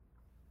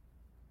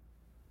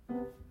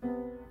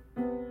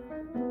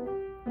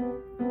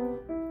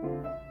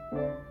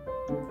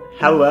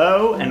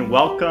Hello and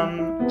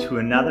welcome to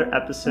another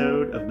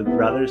episode of The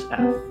Brothers F,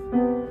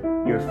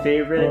 your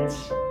favorite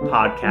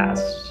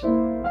podcast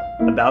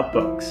about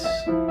books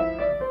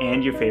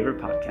and your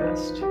favorite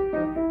podcast.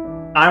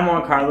 I'm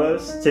Juan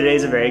Carlos.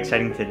 Today's a very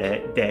exciting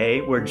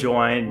day. We're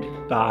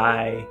joined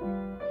by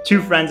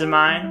two friends of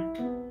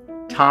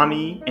mine,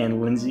 Tommy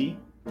and Lindsay.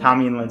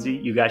 Tommy and Lindsay,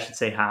 you guys should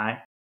say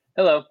hi.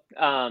 Hello,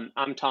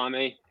 I'm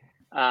Tommy.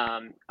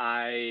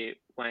 I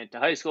went to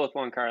high school with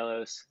Juan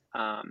Carlos,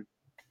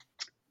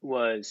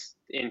 was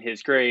in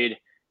his grade,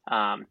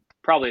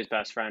 probably his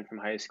best friend from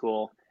high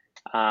school,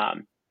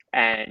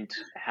 and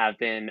have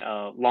been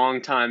a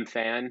longtime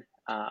fan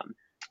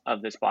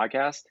of this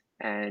podcast.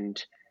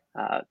 And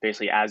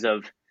basically, as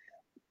of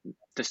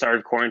the start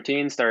of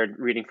quarantine, started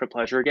reading for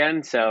pleasure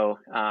again. So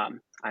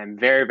I'm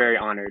very, very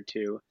honored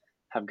to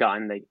have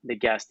gotten the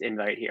guest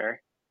invite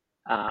here.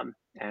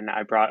 And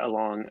I brought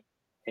along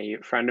a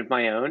friend of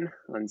my own,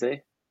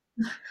 Lindsay.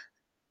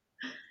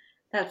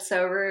 That's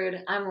so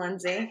rude. I'm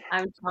Lindsay.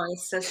 I'm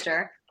Tommy's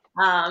sister.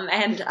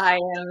 And I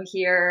am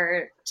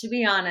here, to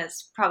be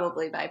honest,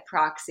 probably by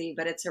proxy,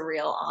 but it's a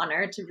real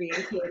honor to be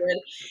included.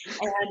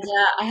 And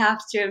I have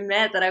to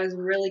admit that I was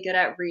really good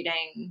at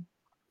reading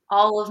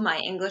all of my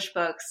English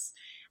books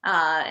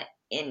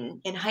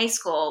in high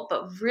school,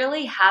 but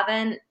really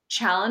haven't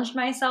challenged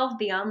myself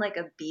beyond like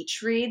a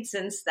beach read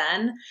since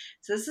then.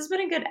 So this has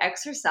been a good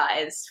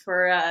exercise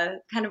for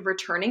kind of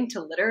returning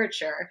to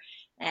literature.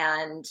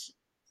 And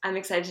I'm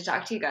excited to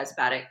talk to you guys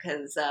about it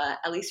because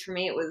at least for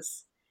me, it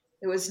was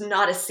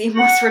not a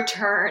seamless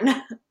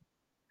return.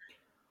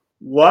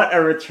 What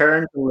a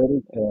return to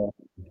literature.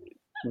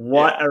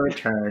 What a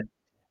return.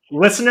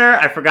 Listener,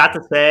 I forgot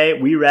to say,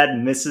 we read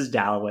Mrs.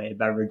 Dalloway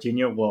by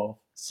Virginia Woolf.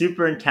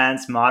 Super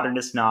intense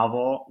modernist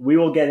novel. We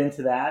will get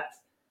into that,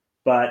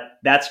 but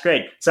that's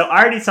great. So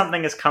already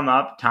something has come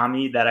up,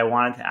 Tommy, that I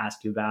wanted to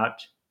ask you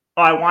about.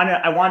 I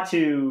want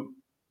to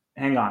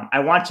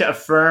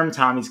affirm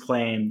Tommy's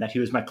claim that he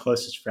was my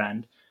closest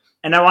friend.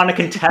 And I want to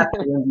contest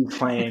Lindsay's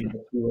claim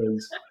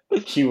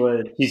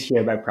that he's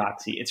here by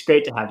proxy. It's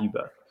great to have you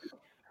both.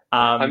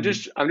 I'm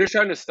just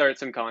trying to start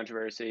some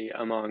controversy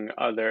among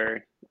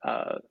other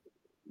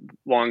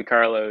Juan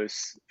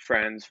Carlos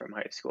friends from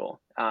high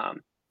school.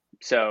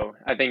 So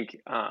I think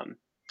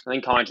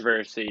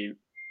controversy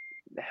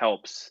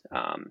helps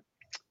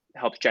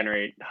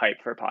generate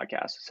hype for a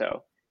podcast.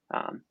 So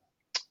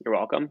you're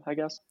welcome, I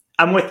guess.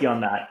 I'm with you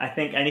on that. I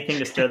think anything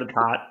to stir the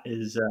pot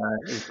is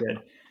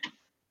good.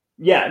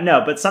 Yeah,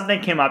 no, but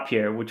something came up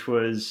here, which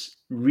was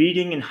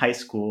reading in high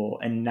school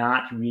and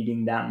not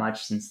reading that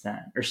much since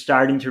then, or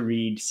starting to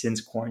read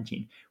since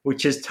quarantine,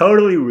 which is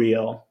totally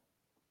real.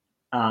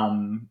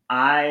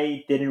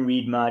 I didn't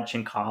read much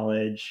in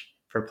college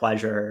for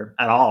pleasure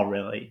at all,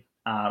 really,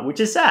 which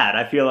is sad.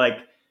 I feel like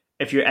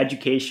if your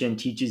education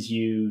teaches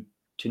you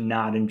to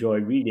not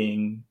enjoy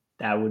reading,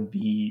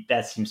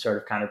 that seems sort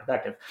of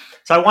counterproductive.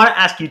 So I want to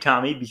ask you,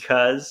 Tommy,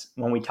 because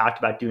when we talked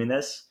about doing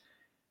this,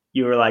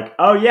 you were like,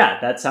 oh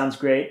yeah, that sounds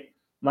great.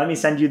 Let me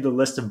send you the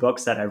list of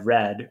books that I've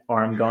read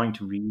or I'm going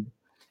to read.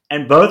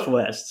 And both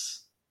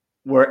lists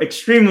were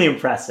extremely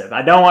impressive.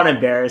 I don't want to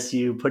embarrass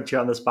you, put you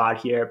on the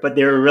spot here, but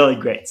they were really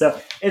great. So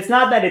it's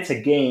not that it's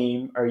a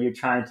game or you're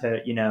trying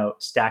to,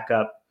 stack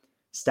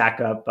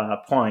up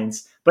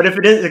points. But if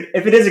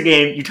it is a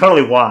game, you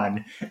totally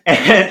won.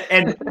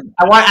 And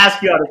I want to ask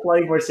you on a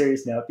slightly more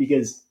serious note,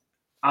 because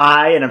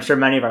and I'm sure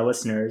many of our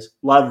listeners,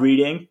 love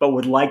reading, but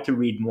would like to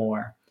read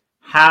more.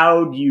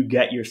 How do you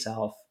get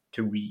yourself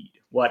to read?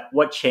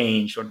 What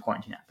changed when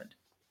quarantine happened?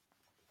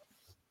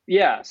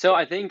 Yeah, so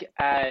I think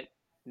at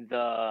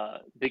the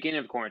beginning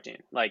of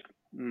quarantine, like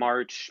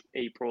March,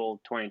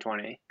 April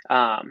 2020,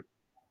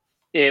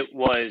 it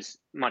was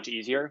much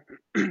easier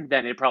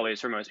than it probably is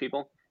for most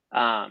people.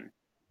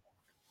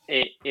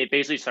 It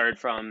basically started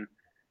from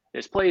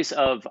this place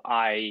of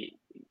I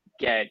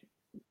get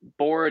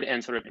bored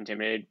and sort of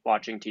intimidated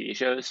watching TV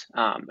shows,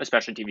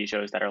 especially TV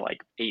shows that are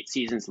like 8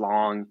 seasons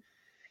long.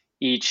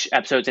 Each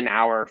episode's an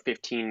hour,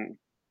 15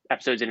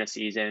 episodes in a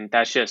season.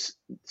 That's just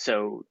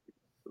so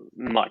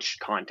much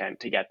content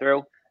to get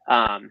through.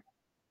 And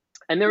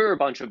there were a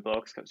bunch of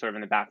books sort of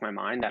in the back of my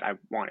mind that I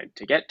wanted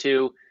to get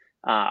to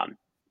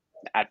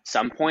at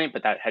some point,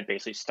 but that had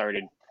basically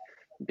started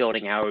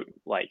building out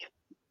like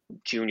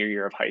junior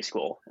year of high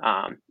school,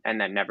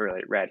 and then never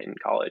really read in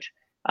college.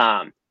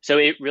 So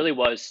it really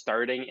was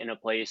starting in a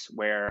place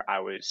where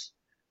I was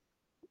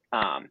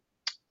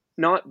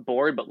not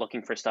bored, but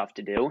looking for stuff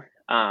to do.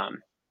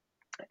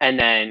 And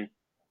then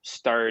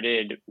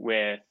started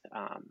with,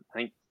 I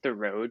think The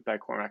Road by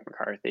Cormac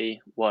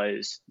McCarthy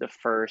was the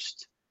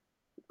first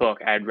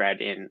book I'd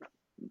read in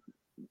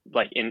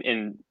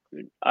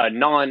a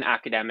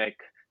non-academic,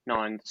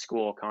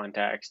 non-school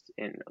context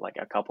in like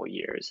a couple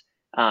years,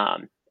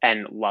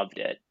 and loved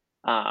it.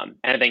 And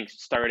I think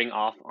starting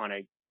off on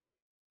a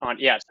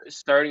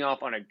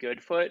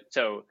good foot.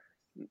 So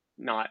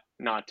not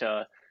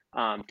to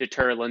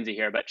deter Lindsay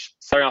here, but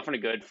starting off on a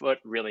good foot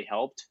really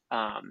helped.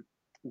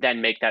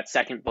 then make that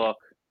second book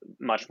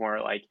much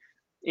more like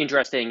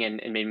interesting and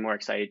made me more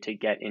excited to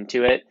get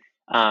into it.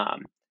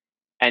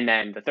 And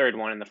then the third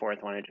one and the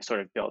fourth one, it just sort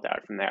of built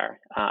out from there.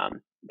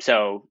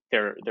 So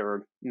there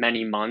were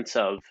many months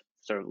of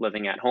sort of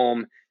living at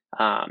home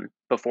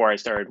before I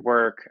started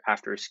work,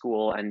 after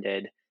school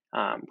ended,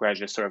 where I was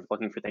just sort of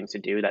looking for things to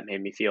do that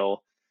made me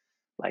feel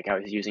like I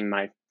was using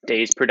my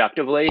days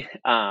productively.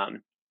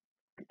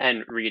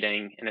 And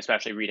reading, and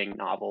especially reading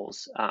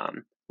novels,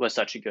 was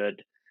such a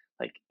good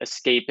like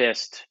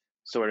escapist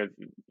sort of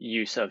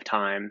use of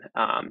time,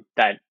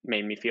 that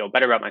made me feel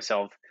better about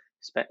myself,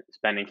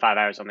 spending 5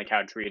 hours on the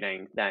couch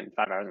reading than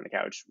 5 hours on the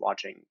couch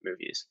watching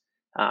movies.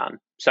 So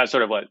that's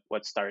sort of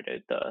what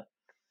started the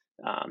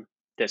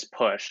this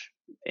push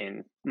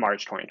in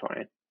March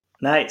 2020.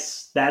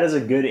 Nice. That is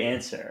a good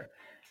answer.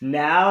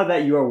 Now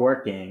that you are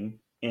working,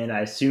 and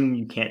I assume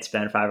you can't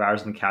spend 5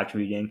 hours on the couch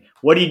reading,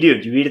 what do you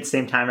do? Do you read at the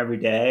same time every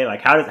day?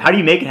 Like, how do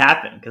you make it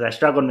happen? Because I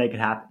struggle to make it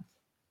happen.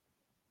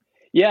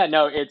 Yeah,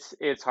 no,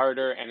 it's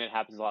harder and it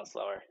happens a lot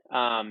slower.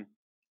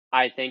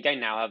 I think I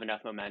now have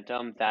enough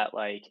momentum that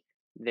like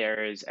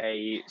there's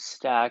a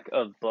stack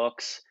of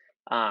books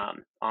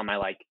on my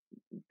like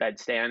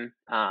bedstand,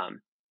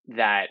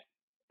 that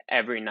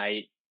every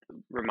night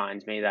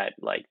reminds me that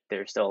like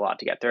there's still a lot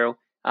to get through.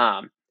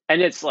 And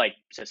it's like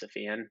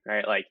Sisyphean,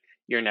 right? Like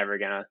you're never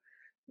gonna,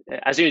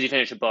 as soon as you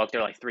finish a book, there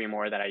are like three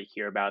more that I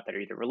hear about that are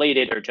either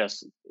related or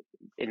just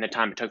in the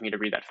time it took me to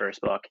read that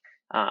first book,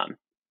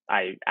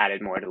 I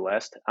added more to the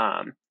list.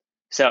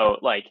 So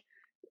like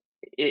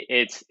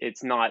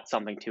it's not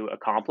something to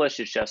accomplish.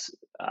 It's just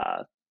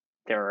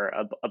there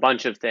are a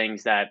bunch of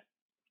things that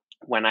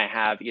when I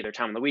have either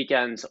time on the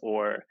weekends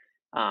or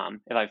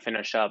if I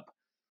finish up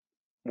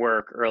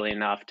work early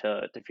enough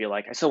to feel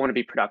like I still want to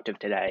be productive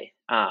today,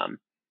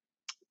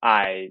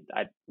 I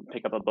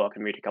pick up a book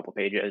and read a couple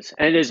pages,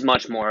 and it is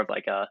much more of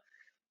like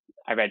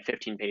I read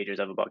 15 pages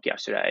of a book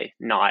yesterday,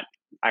 not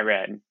I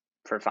read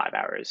for 5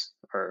 hours,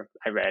 or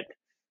I read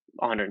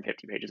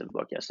 150 pages of a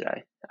book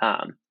yesterday.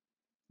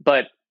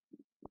 But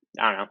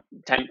I don't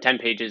know, 10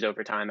 pages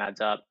over time adds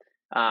up.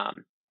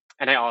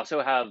 And I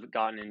also have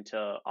gotten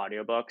into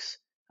audiobooks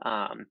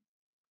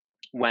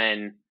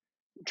when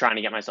trying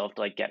to get myself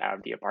to like get out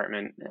of the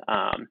apartment,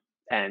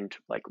 and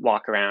like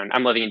walk around.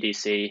 I'm living in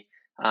DC,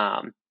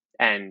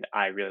 and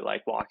I really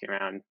like walking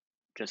around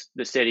just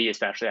the city,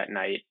 especially at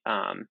night,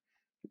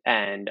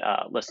 and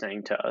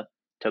listening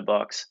to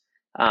books.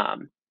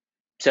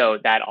 So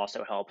that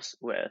also helps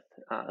with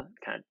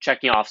kind of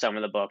checking off some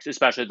of the books,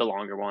 especially the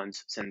longer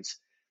ones, since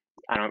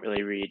I don't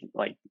really read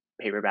like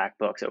paperback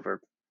books over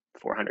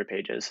 400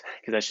 pages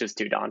because that's just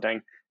too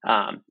daunting.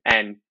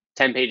 And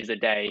 10 pages a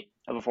day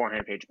of a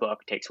 400-page book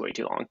takes way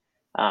too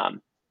long.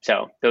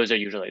 So those are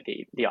usually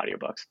the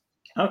audiobooks.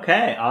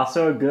 Okay.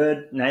 Also a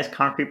good, nice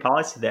concrete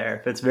policy there.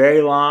 If it's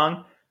very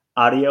long,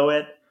 audio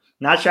it.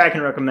 Not sure I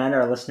can recommend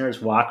our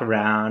listeners walk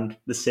around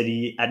the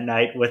city at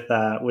night with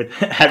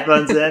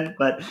headphones in,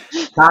 but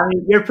Tommy,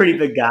 you're a pretty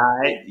big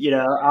guy. You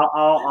know,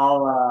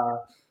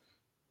 I'll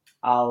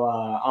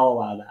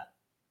allow that.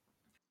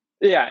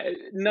 Yeah,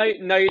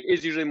 night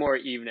is usually more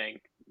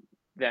evening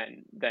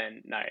than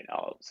night,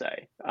 I'll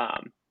say.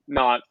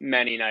 Not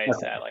many nights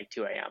Okay. at like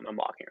 2 a.m. I'm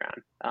walking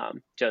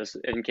around, just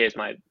in case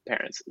my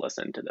parents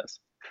listen to this.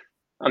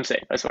 I'm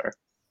safe, I swear.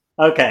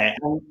 Okay.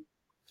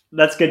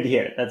 That's good to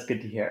hear. That's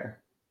good to hear.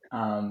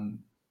 Um,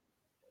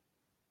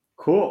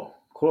 cool.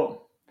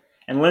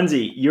 And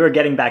Lindsay, you are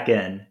getting back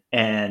in,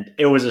 and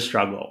it was a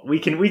struggle. We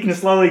can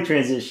slowly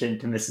transition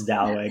to Mrs.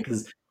 Dalloway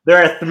because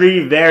there are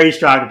three very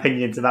strong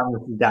opinions about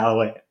Mrs.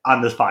 Dalloway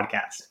on this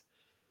podcast.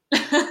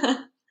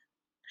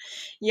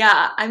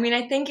 Yeah, I mean,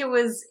 I think it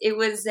was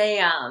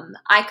a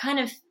I kind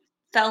of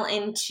fell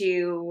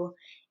into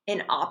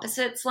an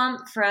opposite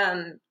slump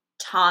from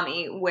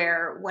Tommy,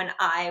 where when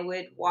I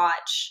would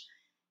watch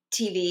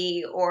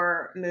TV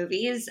or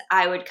movies,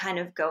 I would kind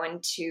of go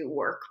into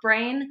work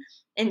brain.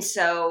 And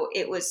so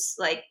it was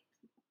like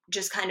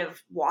just kind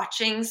of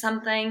watching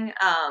something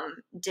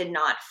did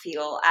not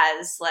feel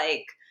as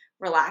like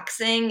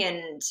relaxing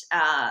and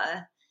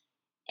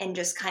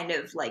just kind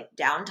of like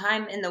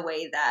downtime in the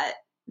way that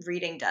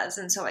reading does.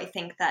 And so I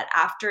think that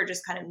after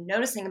just kind of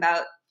noticing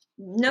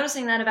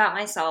that about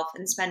myself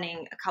and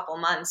spending a couple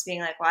months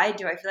being like, why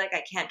do I feel like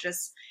I can't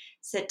just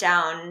sit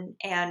down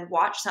and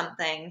watch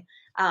something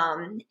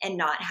and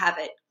not have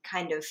it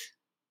kind of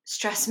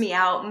stress me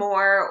out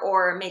more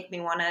or make me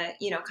want to,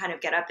 kind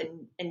of get up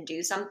and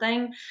do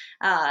something.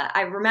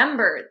 I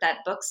remember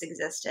that books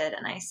existed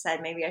and I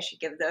said, maybe I should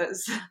give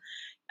those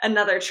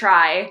another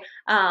try.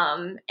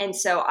 And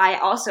so I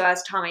also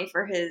asked Tommy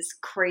for his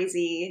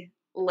crazy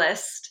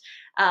list,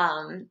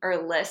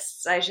 or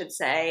lists, I should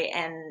say,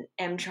 and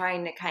am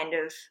trying to kind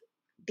of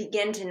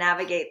begin to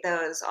navigate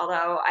those.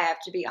 Although I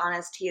have to be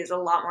honest, he is a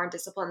lot more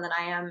disciplined than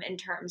I am in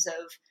terms of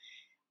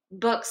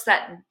books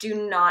that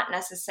do not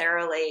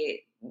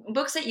necessarily,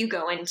 books that you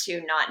go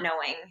into not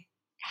knowing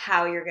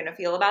how you're going to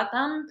feel about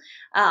them.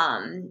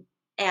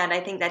 And I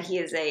think that he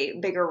is a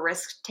bigger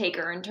risk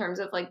taker in terms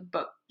of like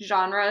book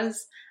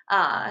genres.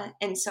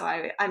 And so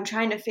I'm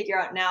trying to figure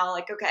out now,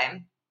 like,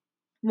 okay,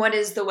 what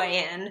is the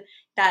way in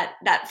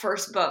that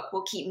first book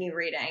will keep me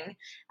reading.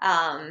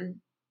 And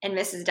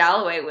Mrs.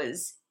 Dalloway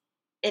was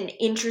an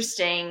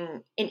interesting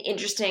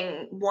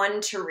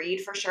one to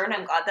read for sure. And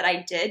I'm glad that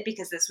I did,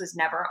 because this was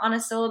never on a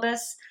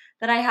syllabus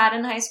that I had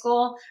in high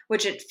school,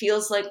 which it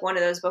feels like one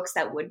of those books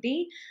that would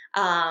be.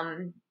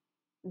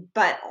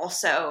 But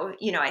also,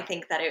 I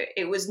think that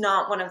it was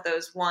not one of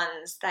those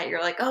ones that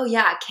you're like, oh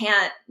yeah, I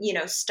can't,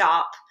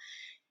 stop,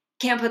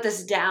 can't put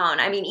this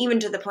down. I mean, even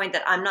to the point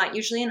that I'm not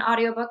usually an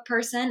audiobook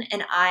person,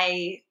 and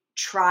I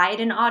tried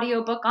an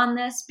audiobook on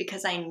this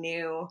because I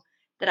knew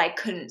that I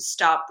couldn't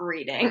stop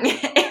reading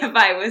if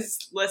I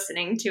was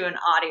listening to an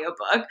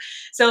audiobook.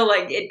 So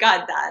like it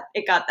got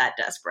that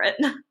desperate.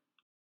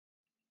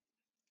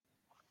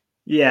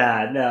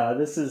 Yeah, no,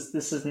 this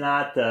is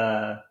not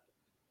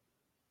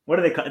what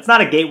do they call? It's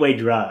not a gateway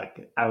drug,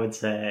 I would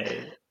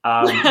say.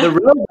 The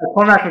Road by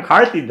Cormac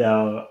McCarthy,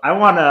 though, I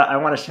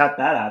wanna shout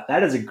that out.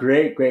 That is a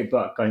great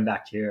book. Going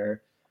back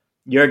to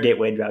your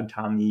gateway drug,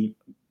 Tommy.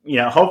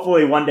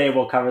 Hopefully one day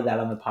we'll cover that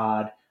on the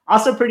pod.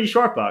 Also, pretty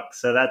short book,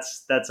 so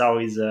that's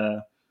always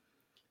a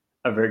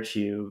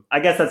virtue. I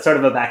guess that's sort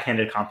of a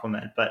backhanded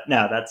compliment, but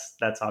no,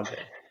 that's all good.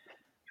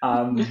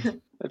 So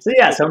okay.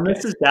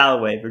 Mrs.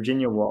 Dalloway,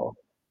 Virginia Woolf.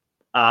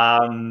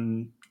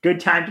 Good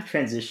time to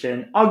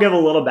transition. I'll give a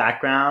little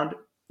background.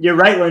 You're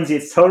right, Lindsay.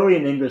 It's totally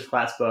an English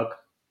class book.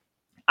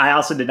 I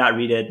also did not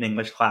read it in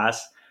English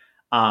class,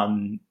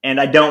 and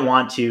I don't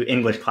want to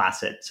English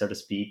class it, so to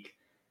speak.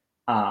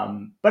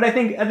 But I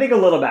think a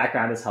little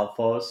background is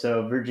helpful.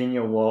 So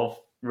Virginia Woolf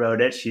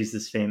wrote it. She's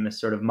this famous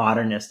sort of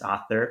modernist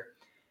author,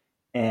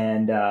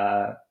 and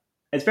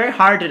it's very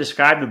hard to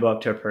describe the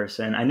book to a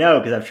person. I know,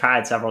 because I've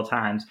tried several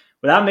times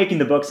without making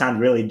the book sound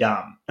really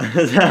dumb.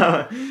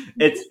 So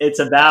it's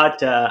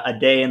about a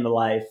day in the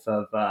life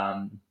of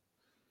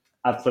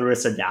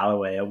Clarissa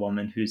Dalloway, a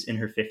woman who's in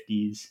her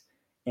 50s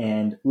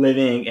and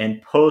living in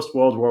post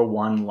World War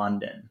I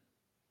London.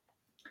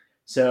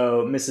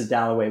 So Mrs.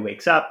 Dalloway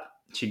wakes up.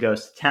 She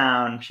goes to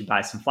town. She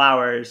buys some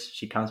flowers.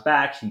 She comes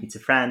back. She meets a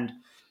friend.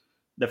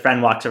 The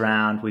friend walks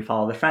around. We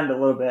follow the friend a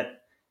little bit.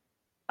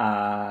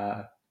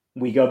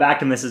 We go back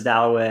to Mrs.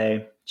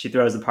 Dalloway. She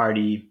throws the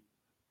party.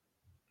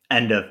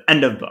 End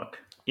of book.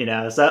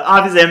 So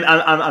obviously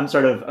I'm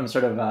sort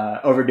of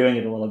overdoing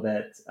it a little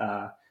bit,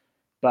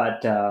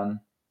 but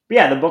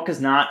yeah, the book is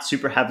not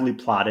super heavily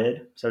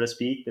plotted, so to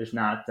speak. There's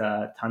not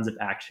tons of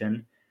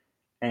action,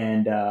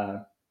 and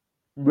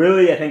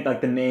really, I think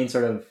like the main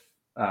sort of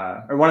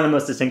or one of the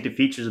most distinctive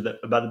features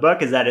about the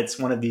book is that it's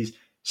one of these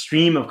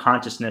stream of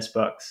consciousness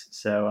books.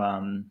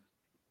 So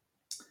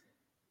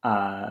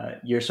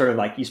you're sort of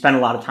like, you spend a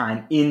lot of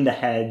time in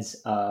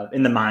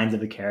the minds of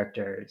the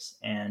characters,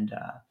 and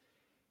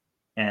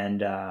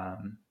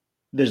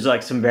there's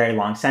like some very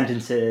long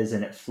sentences,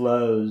 and it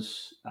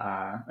flows.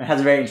 It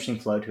has a very interesting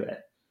flow to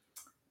it.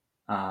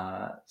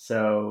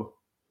 So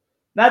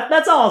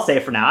that's all I'll say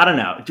for now. I don't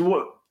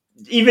know.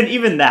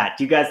 Even that,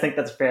 do you guys think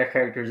that's a fair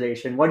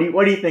characterization? What do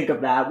you think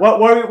of that? What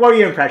were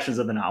your impressions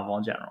of the novel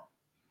in general?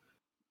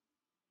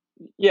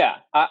 Yeah,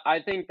 I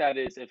think that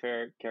is a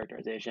fair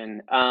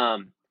characterization.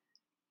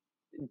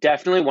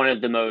 Definitely one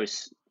of the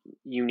most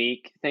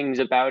unique things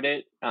about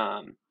it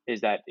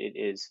is that it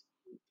is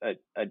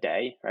a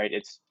day, right?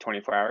 It's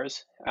 24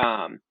 hours.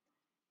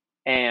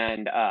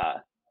 And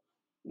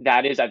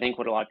that is, I think,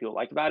 what a lot of people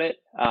like about it.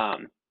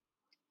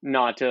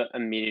 Not to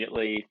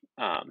immediately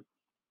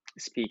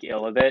speak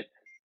ill of it,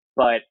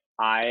 but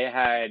I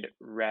had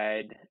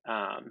read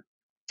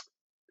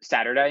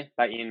Saturday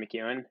by Ian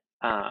McEwan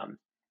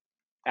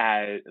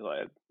as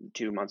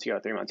 2 months ago,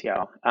 3 months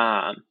ago.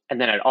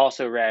 And then I'd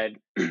also read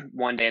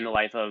One Day in the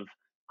Life of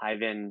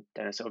Ivan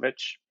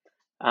Denisovich,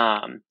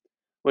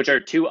 which are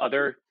two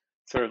other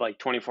sort of like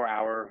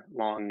 24-hour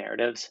long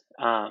narratives.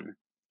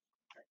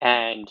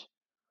 And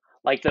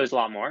like those a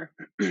lot more.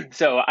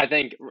 So I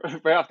think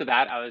right off the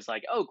bat, I was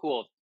like, oh,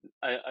 cool.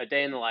 A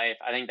day in the life.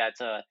 I think that's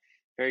a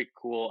very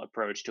cool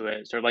approach to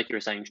it. Sort of like you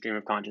were saying, stream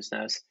of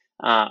consciousness.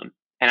 And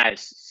I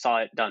saw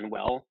it done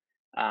well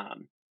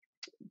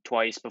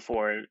twice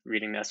before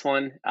reading this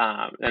one.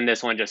 And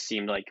this one just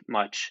seemed like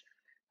much,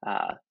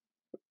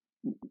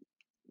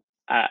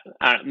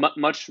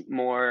 much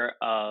more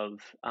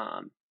of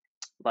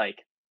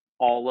like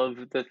all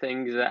of the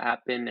things that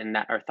happen and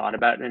that are thought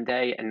about in a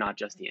day, and not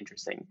just the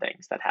interesting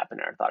things that happen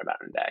and are thought about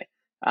in a day.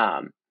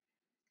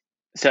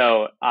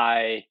 So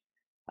I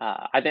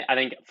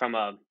think from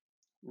a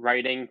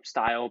writing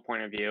style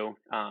point of view,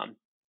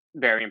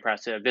 very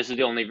impressive. This is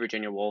the only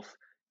Virginia Woolf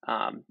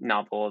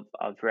novel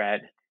I've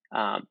read,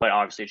 but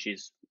obviously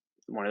she's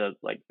one of the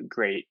like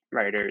great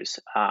writers.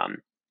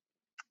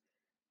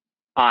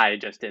 I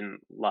just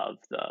didn't love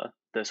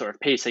the sort of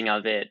pacing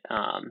of it,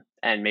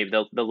 and maybe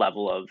the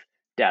level of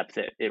depth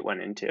it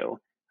went into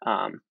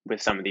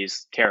with some of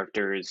these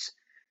characters'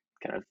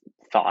 kind of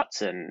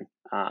thoughts and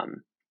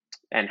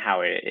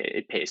how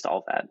it paced all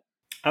of that.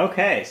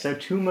 Okay, so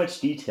too much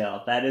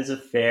detail. That is a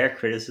fair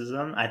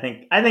criticism. I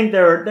think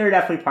there are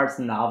definitely parts of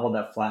the novel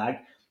that flag.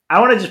 I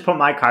want to just put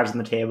my cards on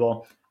the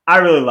table. I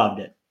really loved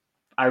it.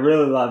 I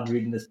really loved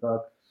reading this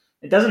book.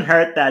 It doesn't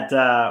hurt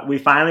that we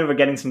finally were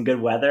getting some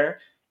good weather,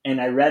 and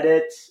I read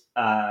it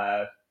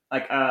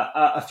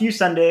a few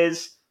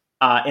Sundays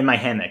in my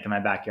hammock in my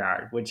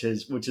backyard, which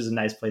is a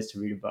nice place to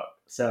read a book.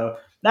 So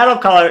that'll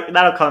color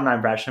my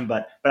impression,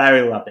 but I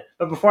really loved it.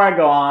 But before I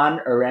go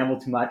on or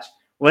ramble too much,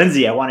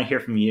 Lindsay, I want to hear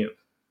from you.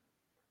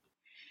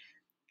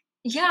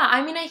 Yeah,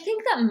 I mean, I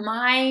think that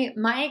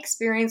my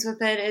experience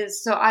with it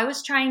is, so I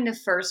was trying to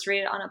first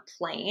read it on a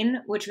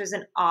plane, which was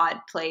an odd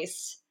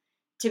place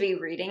to be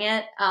reading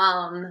it.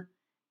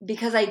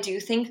 Because I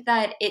do think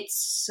that it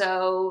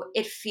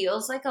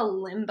feels like a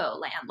limbo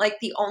land. Like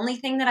the only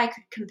thing that I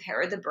could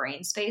compare the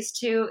brain space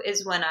to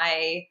is when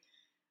I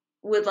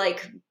would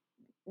like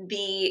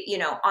be,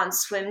 on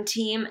swim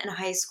team in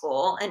high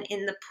school and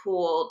in the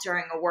pool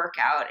during a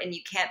workout, and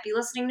you can't be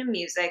listening to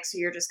music. So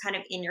you're just kind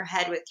of in your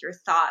head with your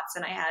thoughts.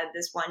 And I had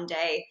this one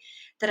day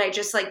that I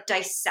just like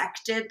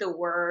dissected the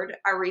word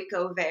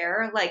haricot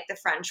vert, like the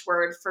French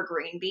word for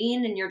green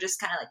bean. And you're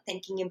just kind of like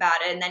thinking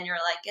about it. And then you're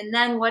like, and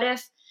then what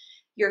if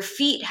your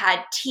feet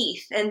had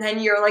teeth? And then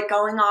you're like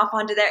going off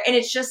onto there. And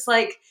it's just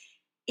like,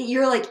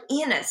 you're like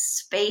in a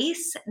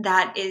space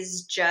that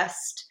is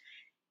just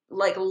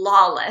like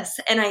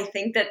lawless. And I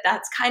think that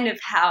that's kind of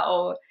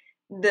how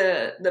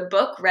the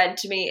book read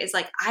to me, is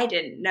like, I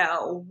didn't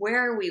know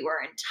where we were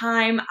in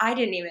time. I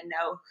didn't even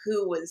know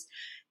who was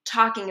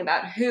talking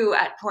about who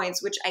at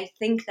points, which I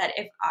think that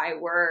if I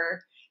were,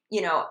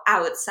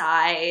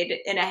 outside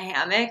in a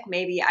hammock,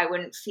 maybe I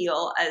wouldn't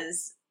feel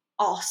as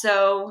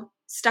also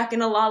stuck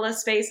in a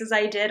lawless space as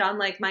I did on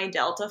like my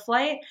Delta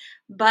flight.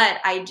 But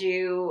I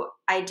do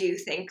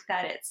think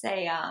that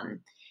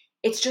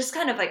it's just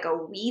kind of like a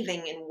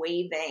weaving and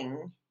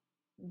waving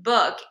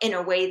book in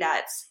a way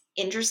that's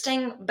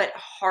interesting, but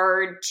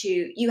hard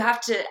to,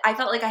 I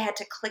felt like I had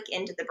to click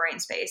into the brain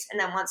space. And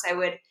then once I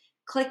would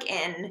click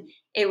in,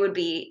 it would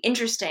be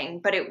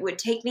interesting, but it would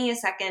take me a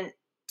second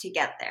to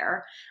get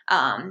there.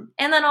 And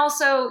then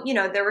also,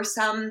 there were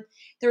some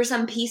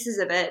pieces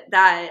of it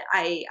that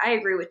I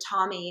agree with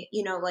Tommy,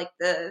 like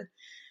the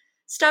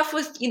stuff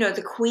with,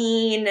 the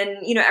queen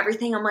and,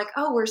 everything. I'm like,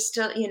 oh, we're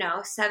still,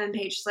 7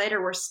 pages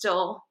later, we're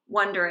still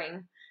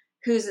wondering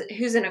who's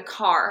in a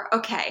car.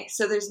 Okay.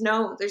 So there's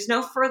no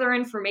further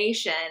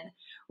information.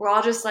 We're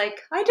all just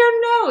like, I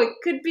don't know. It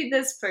could be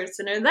this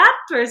person or that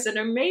person,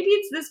 or maybe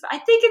it's this, I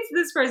think it's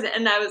this person.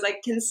 And I was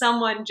like, can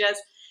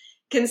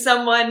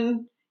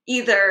someone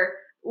either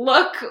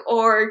look,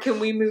 or can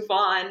we move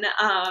on?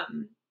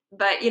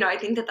 But, I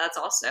think that that's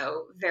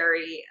also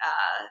very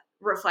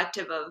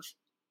reflective of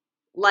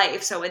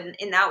life. So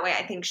in that way,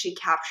 I think she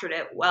captured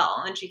it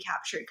well, and she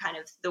captured kind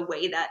of the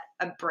way that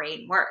a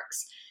brain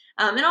works.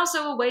 And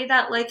also a way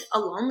that like a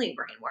lonely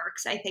brain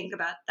works. I think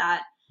about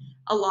that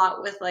a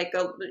lot with like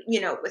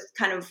with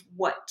kind of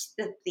what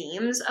the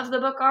themes of the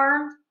book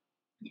are.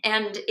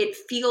 And it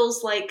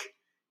feels like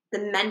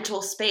the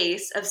mental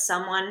space of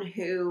someone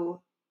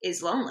who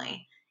is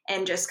lonely,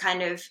 and just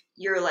kind of,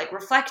 you're like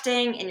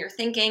reflecting and you're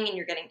thinking and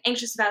you're getting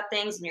anxious about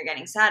things and you're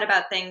getting sad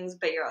about things,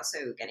 but you're also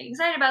getting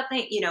excited about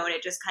things, and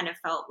it just kind of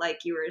felt like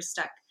you were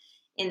stuck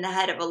in the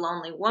head of a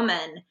lonely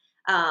woman,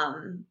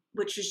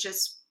 which was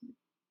just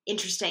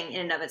interesting in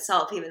and of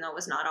itself, even though it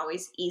was not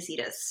always easy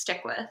to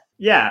stick with.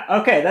 Yeah.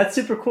 Okay. That's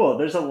super cool.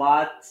 There's a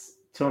lot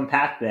to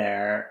unpack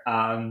there.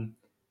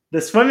 The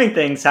swimming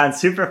thing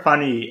sounds super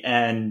funny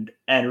and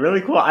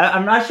really cool.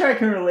 I'm not sure I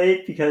can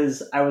relate,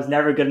 because I was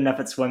never good enough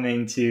at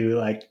swimming to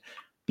like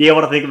be able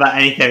to think about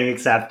anything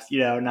except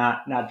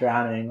not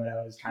drowning when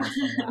I was trying to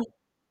swim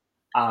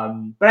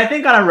out. But I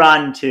think on a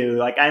run too,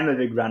 like I'm a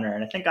big runner,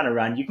 and I think on a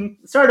run you can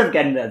sort of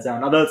get into that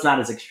zone, although it's not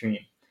as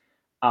extreme.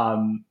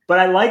 But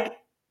I like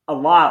a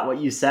lot what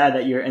you said,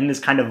 that you're in this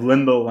kind of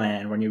limbo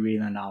land when you're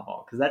reading a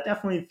novel, because that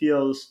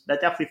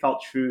definitely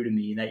felt true to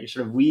me, that you're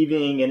sort of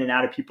weaving in and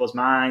out of people's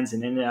minds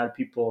and in and out of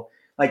people,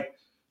 like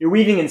you're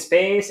weaving in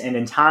space and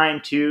in time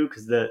too,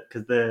 because the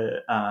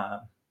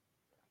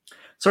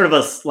sort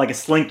of like a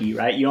slinky,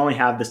 right? You only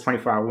have this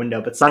 24-hour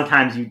window, but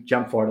sometimes you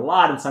jump forward a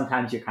lot, and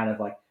sometimes you're kind of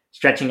like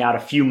stretching out a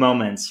few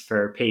moments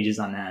for pages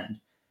on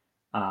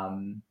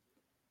end,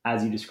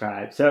 as you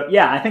described. So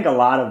yeah, I think a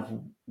lot of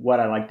what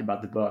I liked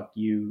about the book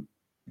you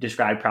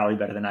described probably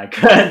better than I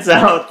could.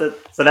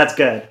 So that's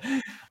good.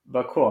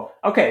 But cool.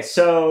 Okay,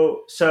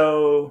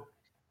 so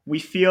we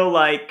feel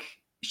like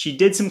she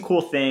did some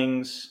cool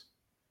things,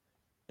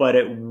 but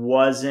it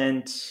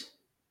wasn't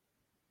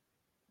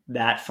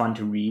that fun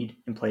to read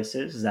in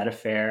places. Is that a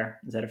fair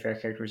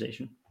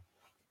characterization?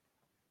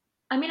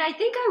 I mean, I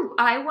think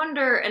I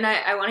wonder, and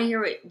I want to hear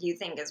what you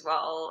think as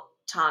well,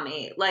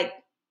 Tommy. Like,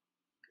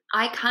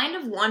 I kind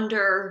of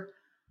wonder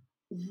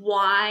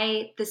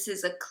why this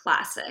is a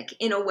classic,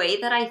 in a way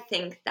that I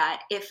think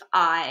that if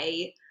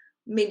I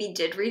maybe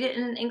did read it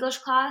in an English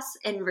class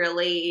and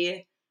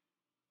really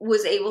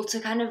was able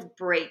to kind of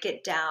break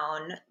it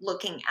down,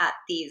 looking at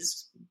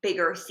these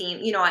bigger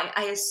themes,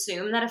 I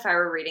assume that if I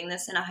were reading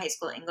this in a high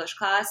school English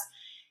class,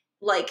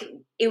 like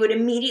it would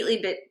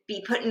immediately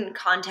be put in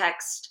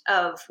context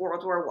of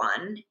World War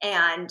One,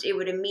 and it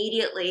would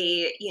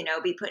immediately,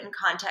 be put in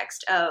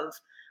context of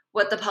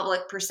what the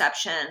public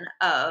perception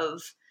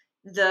of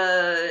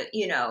the,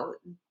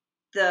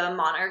 the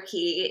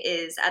monarchy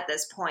is at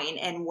this point,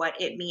 and what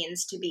it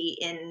means to be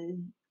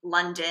in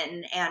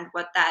London, and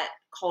what that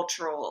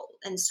cultural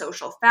and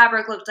social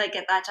fabric looked like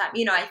at that time.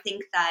 I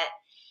think that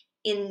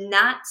in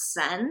that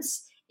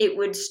sense, it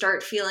would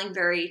start feeling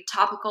very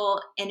topical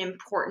and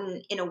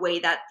important in a way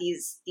that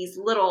these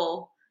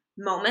little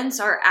moments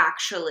are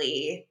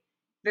actually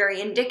very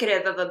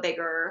indicative of a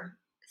bigger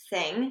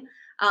thing.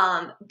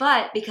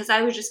 But because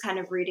I was just kind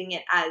of reading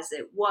it as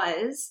it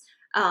was,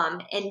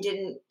 and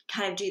didn't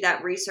kind of do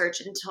that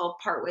research until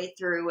partway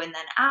through, and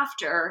then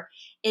after,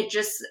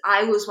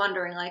 I was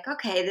wondering, like,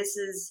 okay, this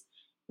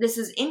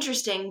is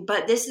interesting,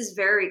 but this is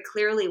very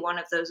clearly one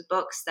of those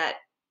books that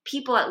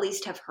people at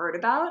least have heard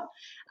about.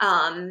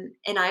 And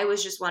I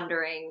was just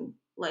wondering,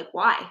 like,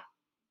 why?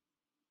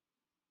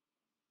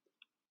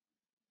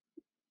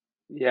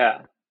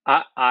 Yeah.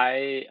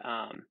 I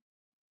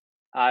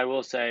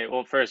will say,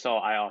 well, first of all,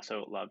 I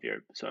also love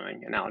your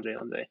swimming analogy,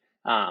 Lindsay.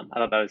 I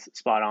thought that was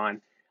spot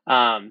on.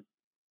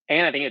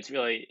 And I think it's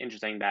really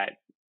interesting that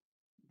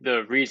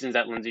the reasons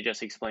that Lindsay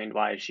just explained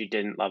why she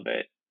didn't love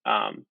it,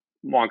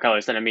 Juan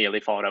Carlos then immediately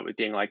followed up with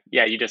being like,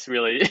 yeah, you just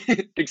really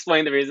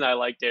explained the reason I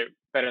liked it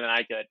better than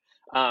I could.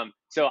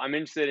 So I'm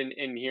interested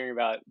in hearing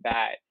about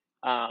that.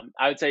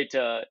 I would say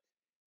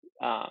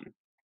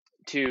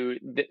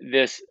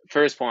this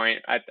first point,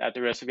 at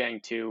the risk of getting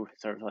too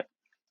sort of like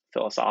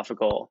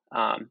philosophical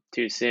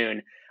too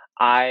soon,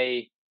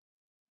 I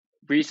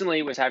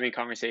recently was having a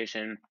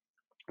conversation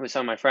with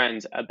some of my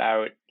friends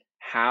about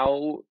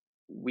how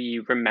we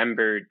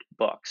remembered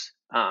books.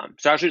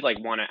 So I should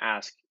want to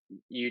ask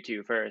you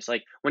two first.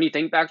 Like, when you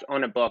think back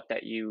on a book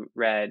that you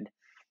read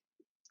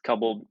a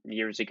couple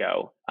years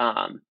ago,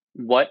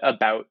 what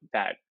about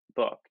that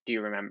book do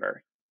you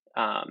remember?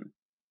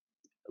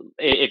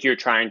 If you're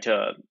trying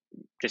to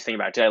just think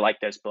about, did I like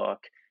this book?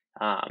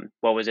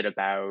 What was it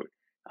about?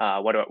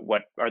 What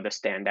are the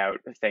standout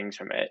things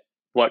from it?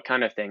 What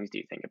kind of things do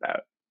you think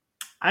about?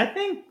 I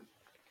think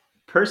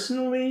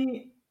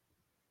personally,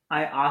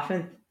 I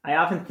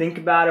often think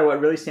about it. What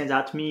really stands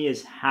out to me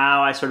is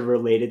how I sort of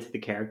related to the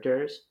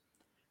characters,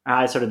 how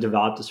I sort of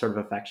developed a sort of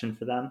affection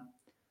for them.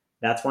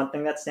 That's one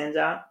thing that stands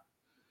out.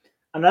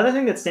 Another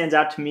thing that stands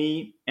out to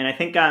me, and I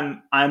think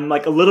I'm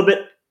like a little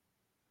bit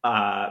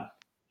uh,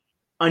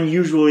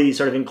 unusually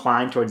sort of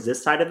inclined towards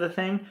this side of the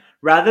thing,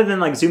 rather than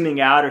like zooming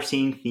out or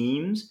seeing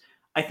themes.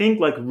 I think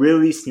like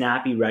really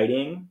snappy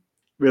writing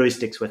really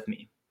sticks with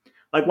me.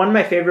 Like one of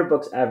my favorite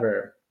books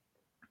ever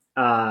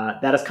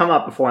that has come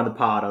up before on the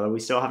pod, although we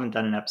still haven't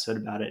done an episode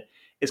about it,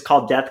 is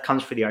called Death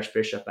Comes for the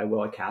Archbishop by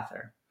Willa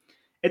Cather.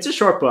 It's a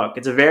short book.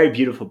 It's a very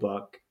beautiful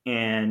book.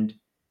 And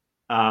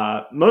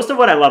most of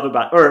what I love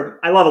about, or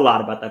I love a lot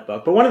about that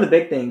book, but one of the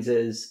big things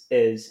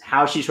is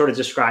how she sort of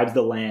describes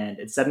the land.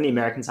 It's set in the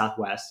American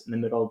Southwest in the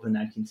middle of the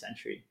 19th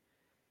century.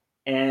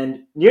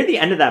 And near the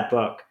end of that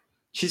book,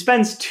 she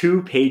spends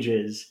 2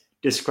 pages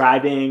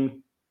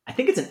describing, I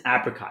think it's an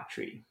apricot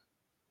tree.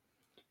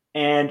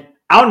 And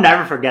I'll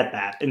never forget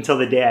that until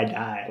the day I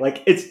die.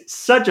 Like, it's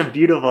such a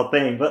beautiful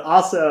thing, but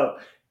also,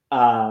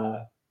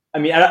 I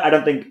mean, I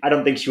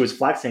don't think she was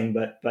flexing,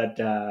 but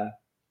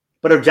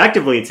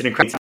objectively, it's an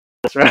incredible.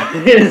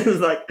 Right? It's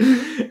like,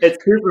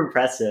 it's super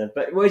impressive.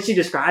 But when she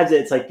describes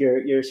it, it's like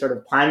you're sort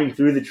of climbing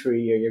through the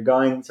tree, or you're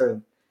going sort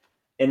of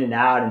in and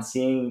out and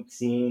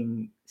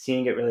seeing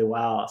it really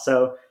well.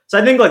 So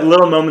I think like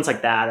little moments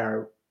like that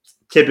are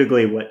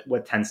typically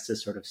what tends to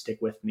sort of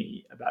stick with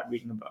me about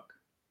reading a book.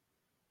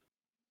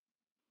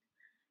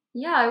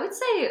 Yeah, I would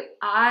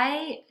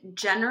say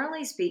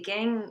generally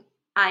speaking,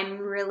 I'm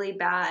really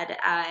bad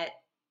at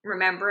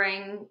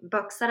remembering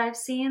books that I've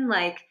seen,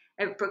 like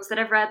books that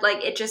I've read.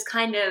 Like, it just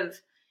kind of,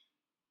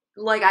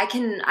 like, I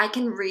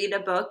can read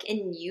a book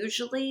and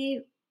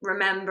usually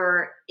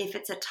remember if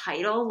it's a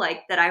title,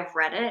 like, that I've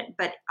read it,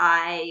 but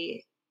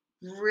I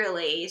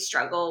really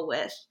struggle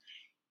with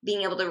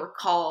being able to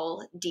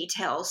recall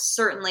details.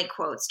 Certainly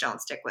quotes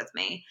don't stick with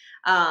me.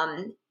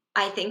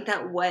 I think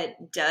that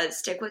what does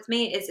stick with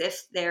me is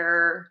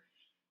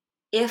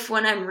if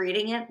when I'm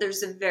reading it,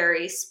 there's a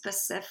very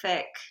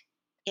specific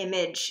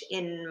image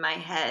in my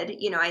head.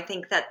 I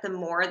think that the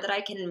more that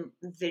I can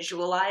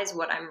visualize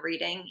what I'm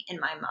reading in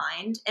my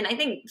mind, and I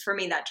think for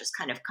me that just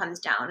kind of comes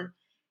down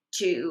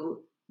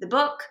to the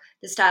book,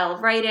 the style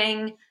of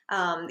writing,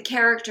 the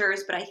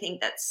characters, but I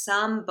think that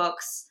some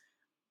books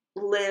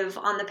live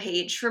on the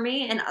page for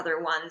me, and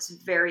other ones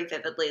very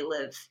vividly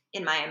live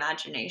in my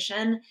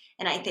imagination.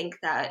 And I think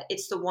that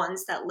it's the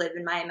ones that live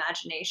in my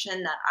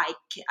imagination that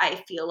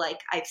I feel like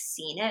I've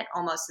seen it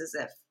almost as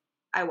if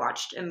I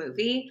watched a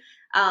movie.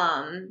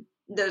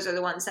 Those are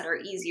the ones that are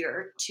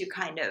easier to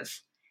kind of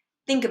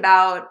think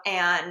about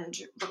and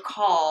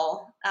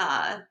recall,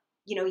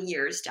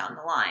 years down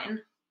the line.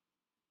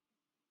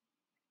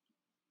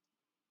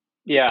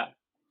 Yeah.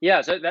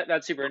 Yeah, so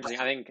that's super interesting.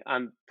 I think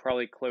I'm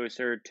probably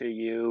closer to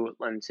you,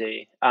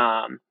 Lindsay,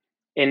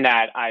 in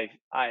that I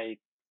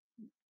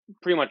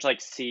pretty much like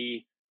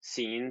see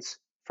scenes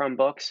from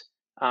books.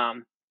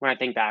 When I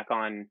think back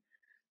on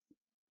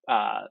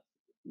uh,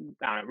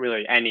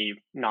 really any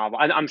novel,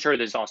 I'm sure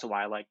this is also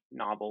why I like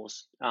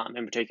novels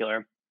in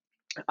particular.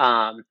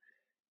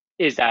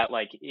 Is that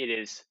like it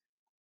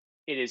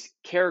is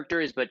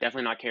characters, but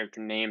definitely not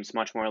character names.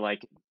 Much more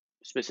like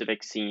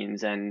specific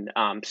scenes and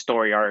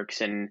story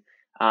arcs and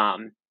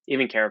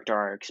even character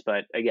arcs,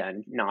 but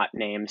again, not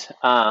names.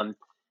 And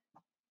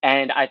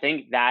I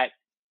think that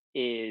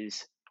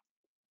is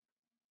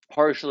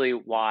partially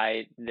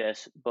why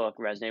this book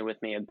resonated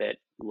with me a bit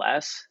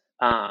less.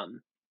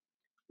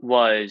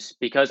 Was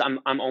because I'm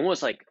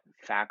almost like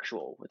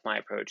factual with my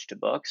approach to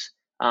books,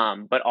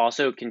 but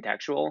also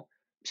contextual.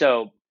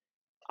 So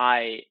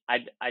I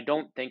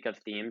don't think of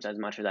themes as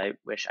much as I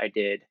wish I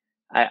did.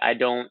 I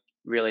don't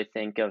really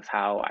think of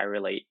how I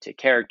relate to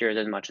characters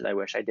as much as I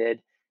wish I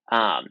did.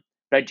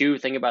 But I do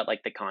think about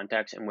like the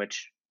context in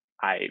which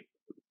I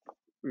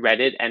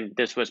read it, and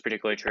this was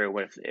particularly true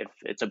with if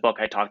it's a book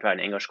I talked about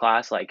in English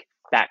class, like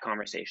that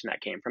conversation that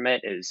came from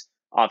it is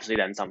obviously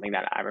then something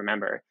that I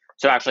remember.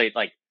 So actually,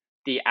 like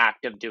the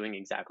act of doing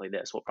exactly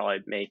this will probably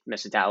make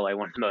Mrs. Dalloway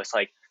one of the most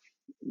like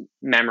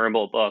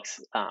memorable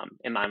books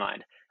in my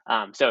mind.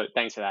 So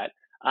thanks for that.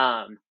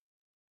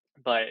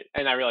 But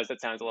and I realize that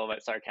sounds a little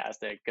bit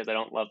sarcastic because I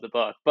don't love the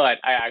book, but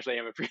I actually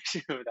am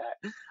appreciative of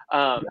that.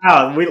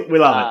 Oh, we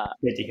love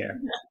it. Good to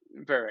hear.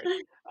 Perfect.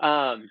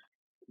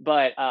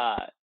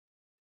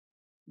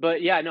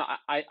 But yeah, no,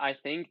 I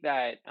think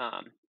that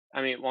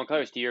I mean, Juan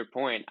Carlos, to your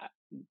point,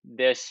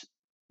 this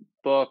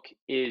book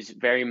is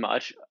very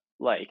much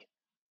like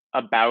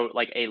about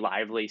like a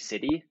lively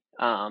city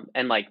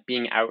and like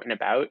being out and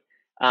about.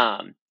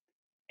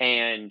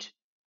 And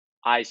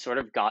I sort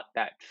of got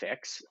that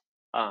fix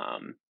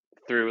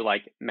through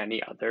like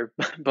many other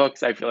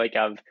books I feel like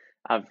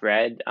I've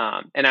read.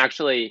 And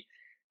actually,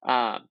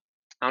 I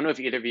don't know if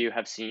either of you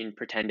have seen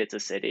Pretend It's a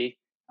City,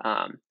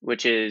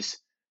 which is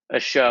a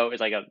show.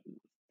 It's like a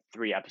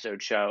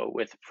 3-episode show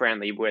with Fran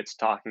Lebowitz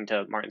talking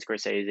to Martin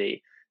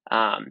Scorsese,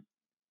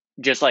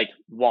 just like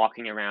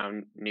walking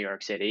around New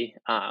York City,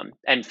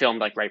 and filmed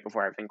like right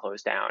before everything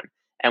closed down,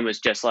 and was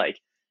just like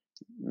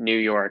New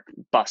York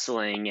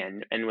bustling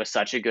and was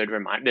such a good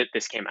reminder.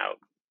 This came out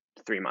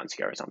 3 months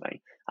ago or something.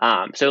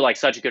 So like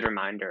such a good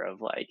reminder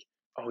of like,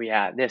 oh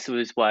yeah, this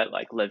was what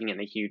like living in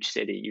a huge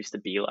city used to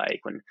be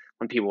like when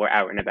people were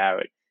out and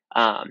about.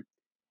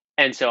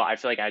 And so I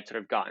feel like I'd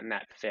sort of gotten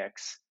that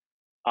fix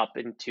up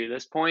into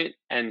this point.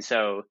 And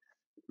so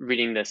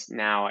reading this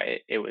now,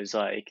 it was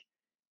like,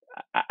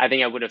 I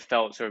think I would have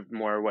felt sort of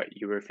more what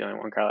you were feeling,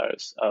 Juan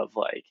Carlos, of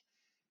like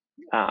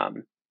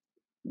um,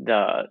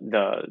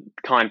 the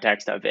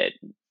context of it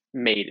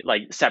made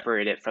like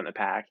separate it from the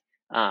pack.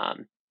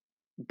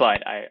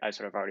 But I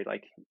sort of already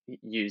like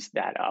used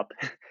that up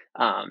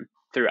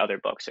through other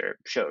books or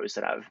shows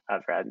that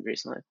I've read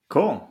recently.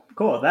 Cool.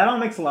 That all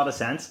makes a lot of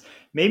sense.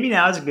 Maybe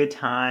now is a good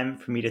time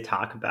for me to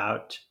talk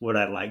about what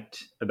I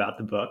liked about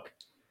the book.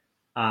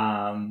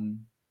 And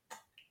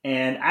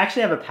I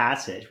actually have a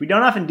passage. We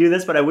don't often do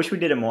this, but I wish we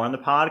did it more on the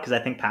pod because I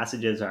think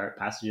passages are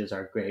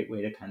a great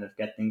way to kind of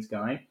get things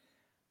going.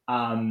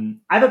 I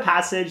have a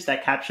passage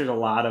that captures a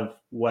lot of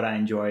what I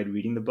enjoyed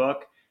reading the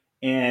book.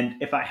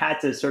 And if I had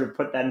to sort of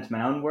put that into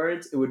my own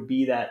words, it would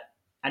be that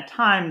at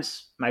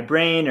times my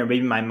brain or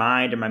maybe my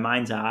mind or my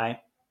mind's eye,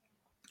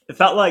 it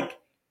felt like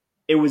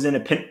it was in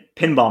a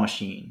pinball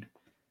machine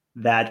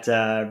that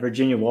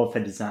Virginia Woolf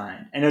had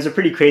designed. And it was a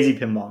pretty crazy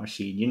pinball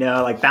machine, you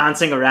know, like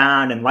bouncing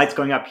around and lights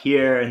going up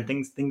here and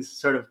things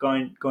sort of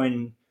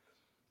going,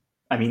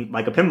 I mean,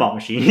 like a pinball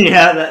machine,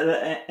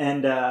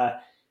 yeah.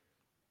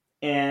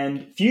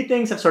 And few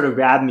things have sort of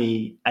grabbed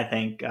me, I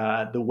think,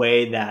 the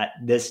way that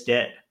this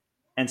did.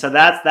 And so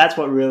that's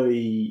what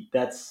really,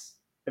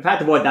 if I had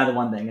to boil it down to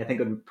one thing, I think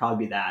it would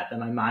probably be that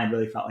my mind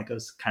really felt like it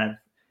was kind of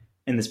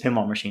in this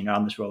pinball machine or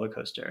on this roller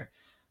coaster.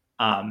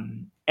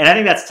 And I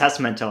think that's a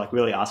testament to like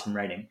really awesome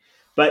writing.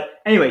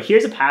 But anyway,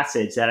 here's a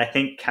passage that I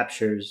think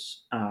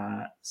captures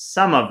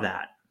some of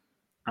that.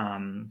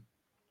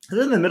 This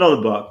is in the middle of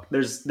the book.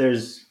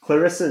 There's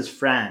Clarissa's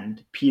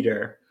friend,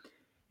 Peter,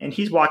 and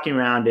he's walking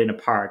around in a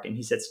park and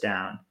he sits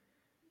down.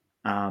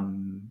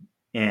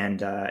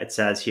 And it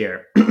says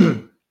here,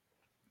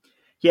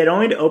 he had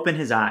only to open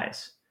his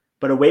eyes,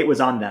 but a weight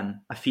was on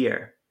them, a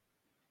fear.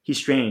 He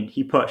strained,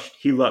 he pushed,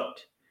 he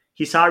looked.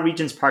 He saw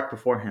Regent's Park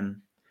before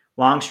him.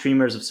 Long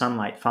streamers of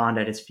sunlight fawned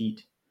at his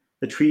feet.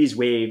 The trees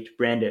waved,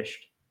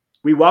 brandished.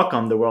 We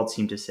welcome, the world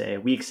seemed to say.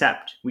 We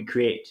accept, we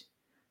create.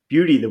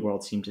 Beauty, the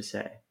world seemed to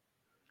say.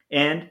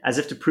 And, as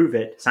if to prove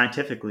it,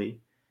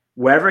 scientifically,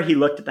 wherever he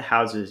looked at the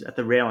houses, at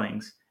the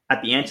railings,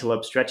 at the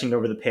antelope stretching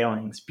over the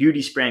palings,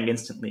 beauty sprang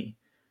instantly.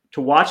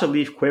 To watch a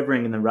leaf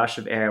quivering in the rush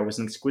of air was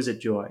an exquisite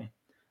joy.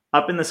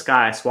 Up in the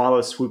sky,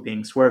 swallows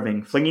swooping,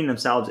 swerving, flinging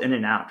themselves in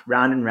and out,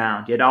 round and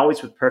round, yet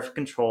always with perfect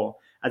control,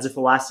 as if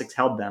elastics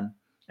held them,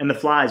 and the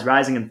flies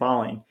rising and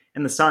falling,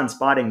 and the sun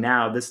spotting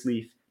now this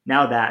leaf,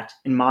 now that,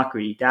 in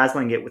mockery,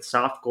 dazzling it with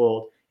soft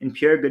gold in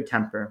pure good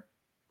temper.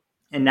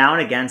 And now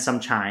and again some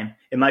chime,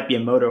 it might be a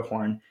motor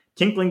horn,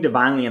 tinkling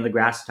divinely in the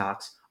grass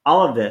stalks.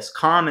 All of this,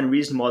 calm and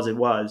reasonable as it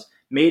was,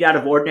 made out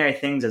of ordinary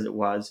things as it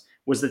was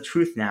the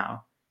truth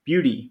now.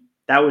 Beauty,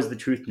 that was the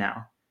truth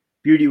now.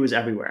 Beauty was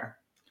everywhere.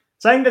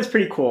 So I think that's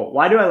pretty cool.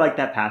 Why do I like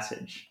that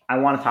passage? I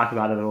want to talk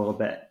about it a little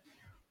bit.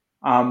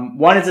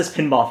 One is this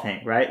pinball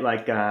thing, right?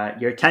 Like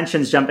your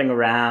attention's jumping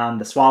around,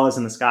 the swallows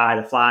in the sky,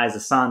 the flies, the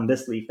sun,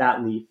 this leaf,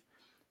 that leaf.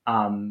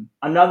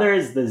 Another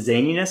is the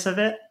zaniness of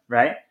it,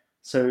 right?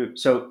 So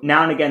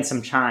now and again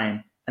some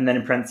chime, and then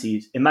in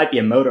parentheses, it might be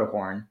a motor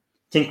horn,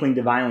 tinkling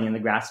divinely in the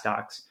grass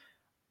stalks.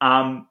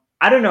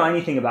 I don't know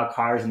anything about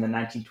cars in the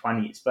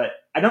 1920s, but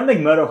I don't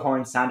think motor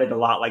horns sounded a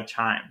lot like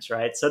chimes,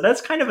 right? So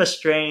that's kind of a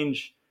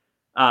strange,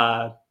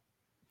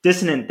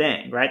 dissonant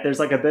thing, right? There's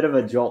like a bit of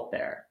a jolt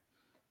there,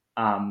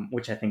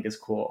 which I think is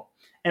cool.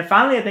 And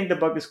finally, I think the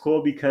book is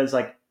cool because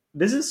like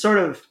this is sort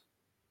of,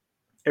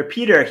 or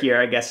Peter here,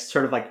 I guess,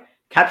 sort of like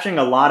capturing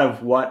a lot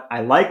of what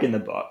I like in the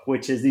book,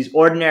 which is these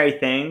ordinary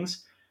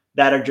things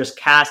that are just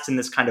cast in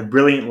this kind of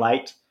brilliant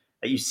light,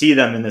 that you see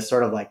them in this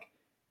sort of like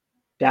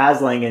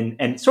dazzling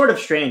and sort of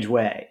strange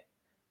way.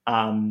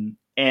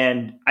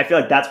 And I feel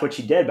like that's what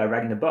she did by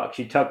writing the book.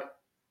 She took,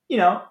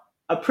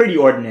 a pretty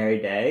ordinary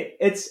day.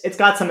 It's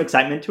got some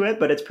excitement to it,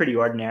 but it's pretty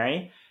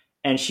ordinary.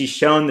 And she's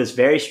shown this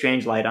very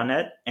strange light on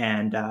it,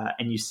 and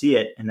you see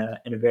it in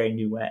a very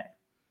new way.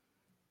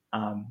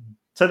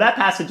 So that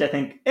passage, I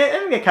think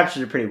it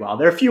captures it pretty well.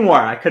 There are a few more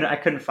I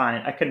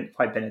couldn't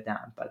quite pin it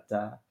down, but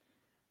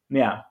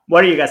yeah.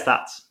 What are you guys'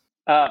 thoughts?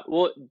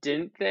 Well,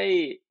 didn't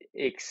they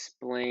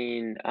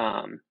explain,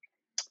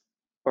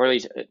 or at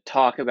least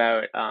talk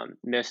about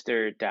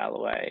Mr.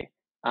 Dalloway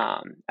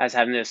as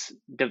having this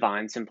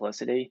divine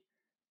simplicity,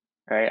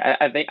 right?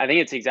 I think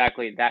it's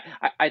exactly that.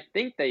 I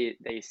think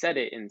they said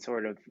it in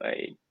sort of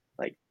a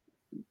like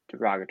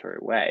derogatory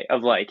way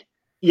of like,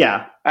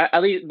 yeah.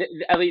 At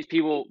least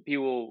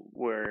people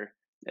were,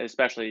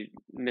 especially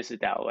Mrs.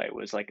 Dalloway,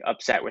 was like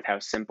upset with how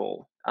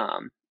simple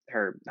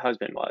her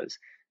husband was.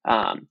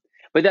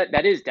 But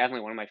that is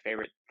definitely one of my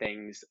favorite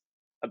things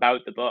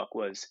about the book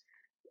was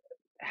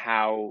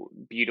how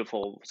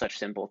beautiful such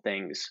simple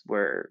things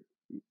were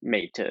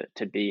made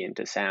to be and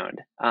to sound.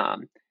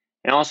 And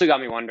it also got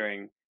me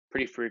wondering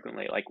pretty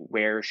frequently, like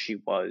where she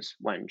was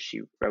when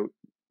she wrote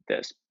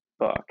this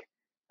book,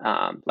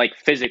 like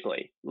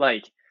physically,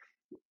 like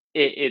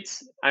I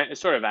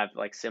sort of have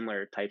like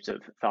similar types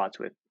of thoughts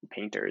with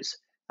painters,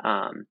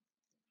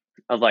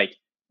 of like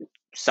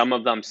some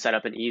of them set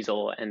up an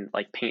easel and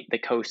like paint the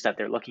coast that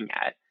they're looking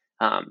at,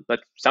 but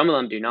some of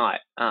them do not,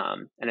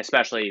 and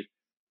especially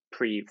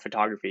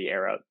pre-photography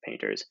era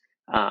painters,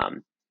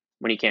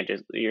 when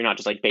you're not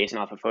just like basing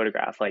off a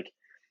photograph, like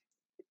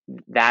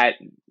that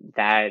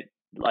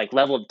like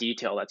level of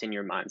detail that's in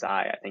your mind's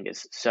eye, I think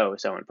is so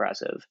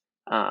impressive.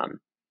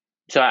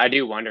 So I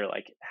do wonder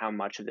like how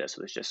much of this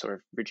was just sort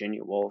of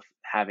Virginia Woolf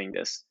having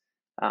this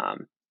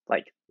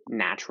like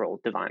natural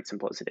divine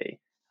simplicity,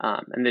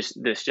 and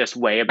this just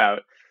way of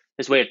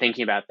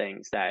thinking about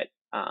things that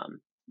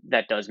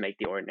that does make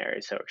the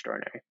ordinary so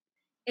extraordinary.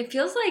 It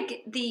feels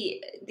like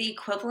the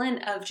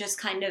equivalent of just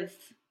kind of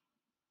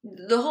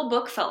the whole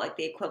book felt like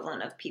the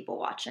equivalent of people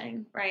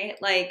watching, right?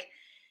 Like,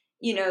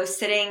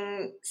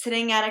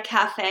 sitting at a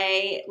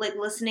cafe, like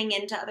listening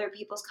into other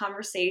people's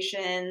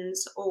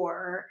conversations,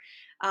 or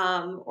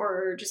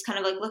just kind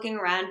of like looking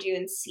around you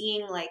and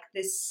seeing like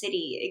this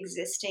city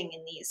existing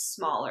in these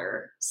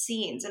smaller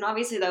scenes. And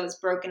obviously that was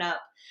broken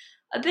up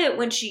a bit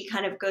when she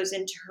kind of goes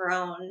into her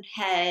own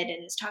head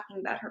and is talking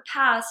about her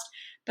past.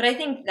 But I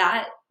think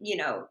that,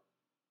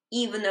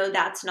 even though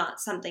that's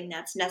not something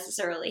that's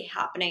necessarily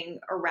happening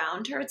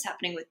around her, it's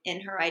happening within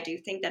her. I do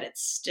think that it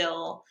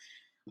still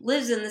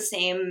lives in the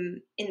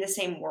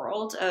same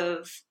world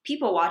of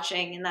people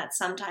watching, and that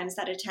sometimes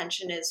that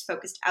attention is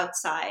focused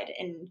outside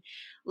and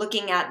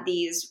looking at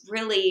these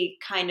really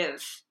kind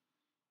of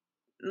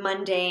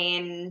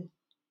mundane,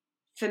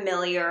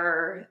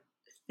 familiar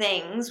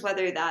things,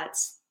 whether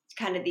that's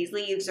kind of these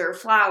leaves or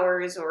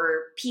flowers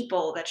or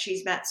people that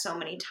she's met so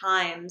many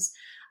times.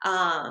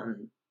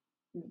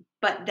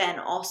 But then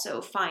also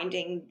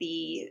finding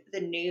the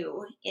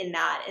new in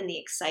that and the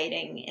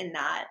exciting in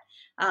that.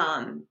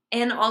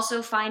 And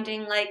also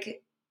finding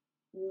like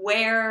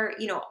where,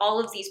 all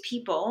of these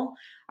people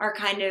are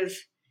kind of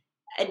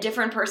a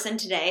different person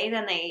today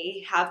than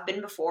they have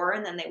been before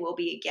and then they will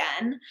be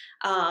again.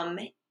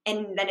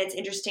 And then it's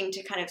interesting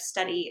to kind of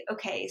study,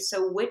 okay,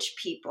 so which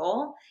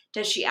people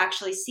does she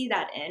actually see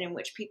that in and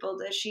which people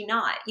does she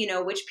not?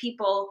 Which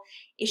people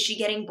is she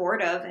getting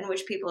bored of and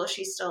which people is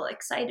she still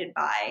excited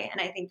by? And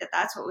I think that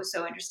that's what was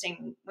so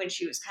interesting when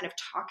she was kind of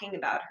talking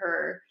about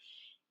her,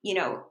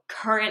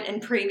 current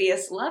and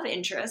previous love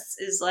interests,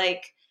 is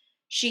like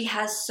she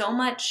has so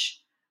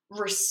much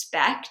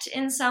respect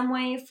in some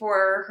way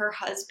for her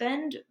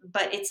husband,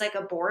 but it's like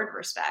a bored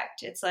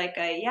respect. It's like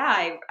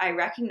I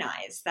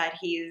recognize that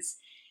he's,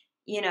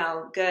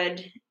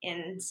 good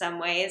in some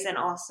ways, and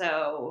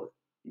also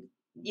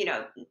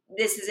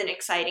this isn't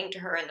exciting to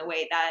her in the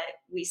way that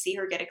we see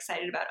her get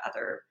excited about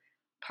other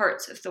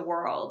parts of the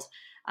world.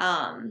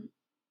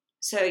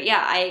 So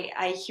yeah,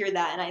 I hear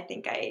that, and I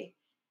think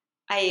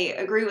I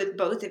agree with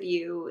both of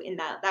you in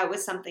that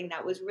was something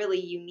that was really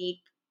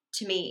unique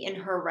to me in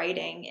her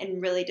writing,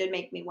 and really did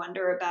make me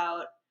wonder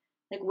about,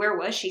 like, where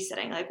was she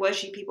sitting? Like, was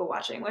she people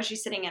watching? Was she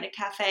sitting at a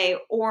cafe,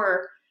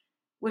 or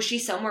was she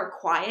somewhere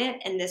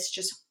quiet and this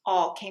just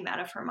all came out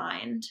of her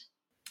mind?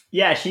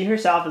 Yeah, she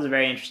herself is a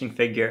very interesting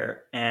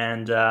figure.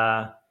 And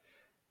well,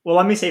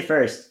 let me say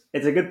first,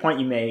 it's a good point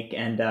you make,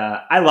 and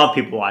I love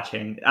people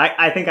watching.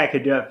 I think I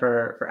could do it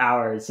for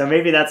hours. So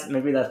maybe that's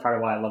part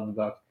of why I love the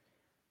book.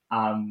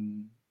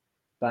 Um,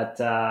 but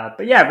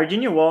yeah,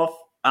 Virginia Woolf.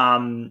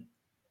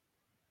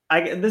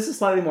 This is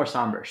slightly more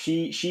somber.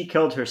 She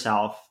killed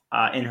herself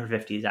in her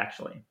 50s,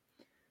 actually.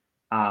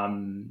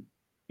 Um,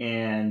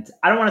 and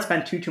I don't want to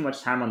spend too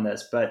much time on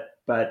this, but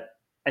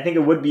I think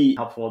it would be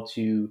helpful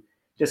to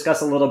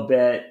discuss a little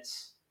bit,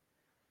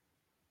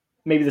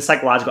 maybe the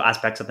psychological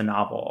aspects of the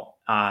novel,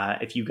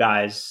 if you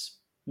guys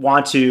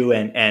want to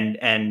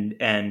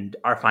and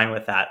are fine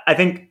with that. I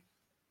think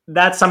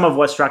that's some of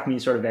what struck me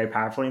sort of very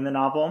powerfully in the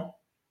novel.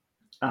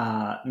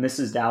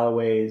 Mrs.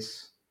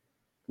 Dalloway's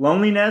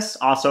loneliness,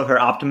 also her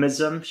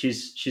optimism.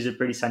 She's a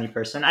pretty sunny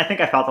person. I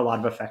think I felt a lot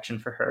of affection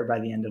for her by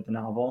the end of the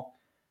novel,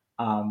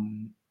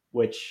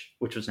 which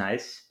was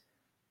nice.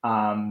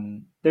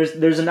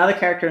 There's another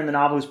character in the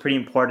novel who's pretty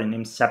important,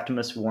 named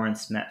Septimus Warren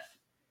Smith,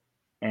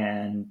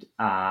 and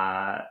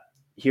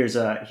here's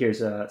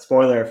a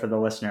spoiler for the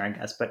listener, I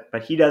guess,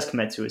 but he does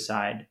commit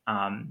suicide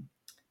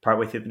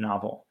partway through the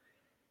novel,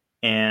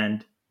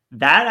 and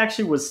that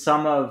actually was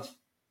some of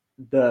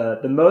the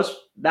most,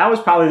 that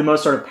was probably the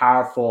most sort of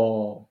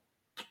powerful,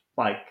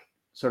 like,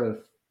 sort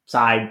of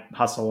side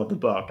hustle of the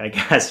book, I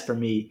guess, for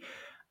me,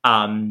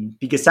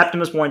 because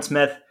Septimus Warren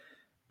Smith,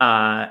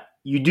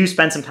 you do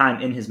spend some time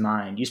in his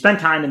mind. You spend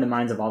time in the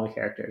minds of all the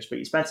characters, but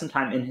you spend some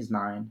time in his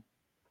mind.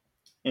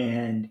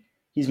 And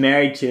he's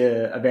married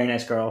to a very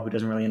nice girl who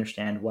doesn't really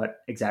understand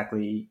what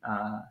exactly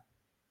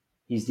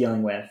he's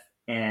dealing with.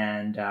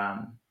 And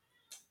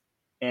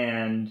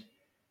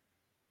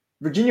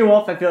Virginia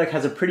Woolf, I feel like,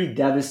 has a pretty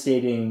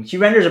devastating, she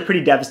renders a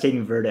pretty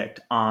devastating verdict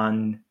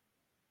on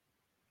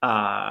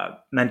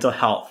mental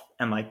health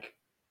and, like,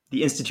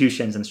 the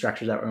institutions and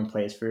structures that were in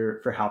place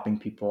for helping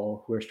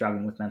people who are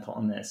struggling with mental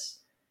illness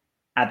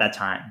at that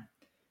time.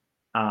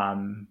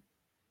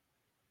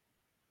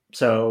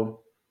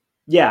 So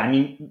yeah, I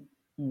mean,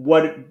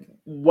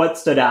 what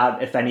stood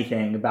out, if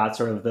anything, about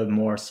sort of the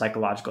more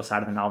psychological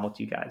side of the novel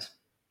to you guys?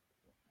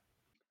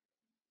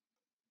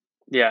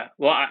 Yeah,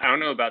 well, I don't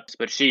know about this,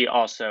 but she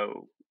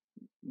also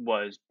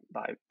was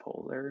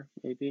bipolar,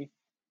 maybe,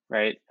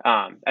 right?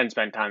 And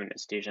spent time in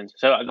institutions.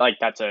 So like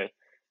that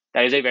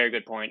is a very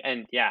good point.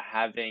 And yeah,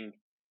 having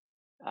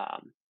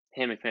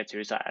him commit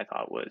suicide, I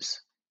thought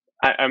was,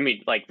 I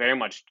mean, like, very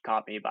much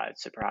caught me by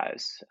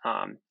surprise.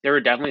 There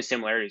were definitely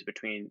similarities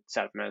between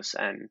Septimus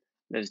and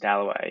Ms.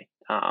 Dalloway.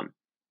 I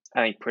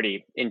think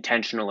pretty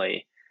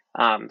intentionally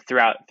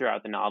throughout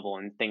the novel,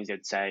 and things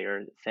they'd say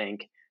or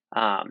think.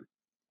 Um,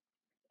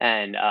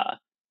 and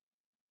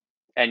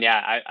and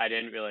yeah, I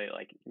didn't really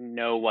like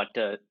know what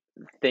to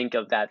think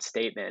of that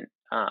statement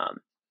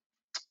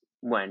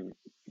when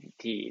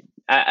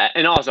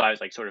and also I was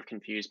like sort of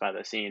confused by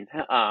the scene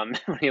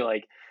when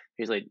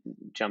he's like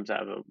jumps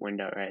out of a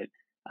window, right?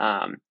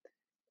 Um,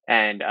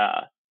 and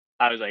I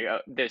was like, oh,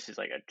 this is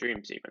like a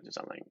dream sequence or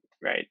something,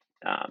 right?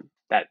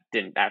 That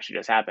didn't actually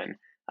just happen.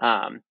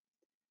 Um,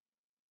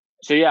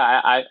 so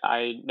yeah,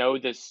 I know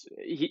this.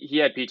 He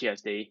had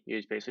PTSD. He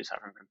was basically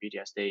suffering from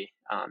PTSD,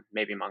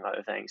 maybe among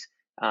other things.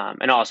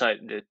 And also,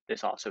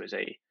 this also is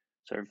a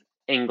sort of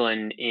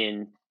England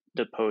in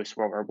the post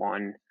World War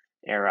One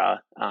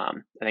era. I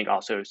think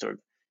also sort of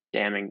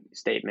damning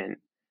statement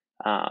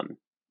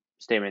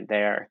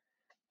there.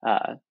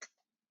 Uh,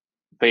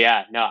 but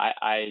yeah, no,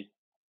 I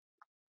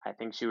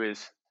think she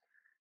was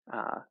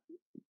uh,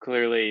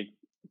 clearly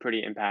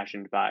pretty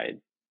impassioned by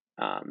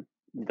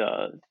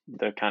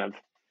the kind of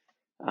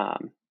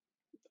um,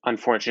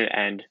 unfortunate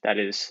end that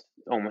is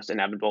almost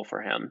inevitable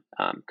for him,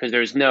 because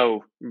there's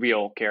no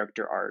real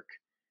character arc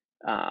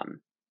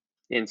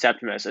in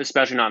Septimus,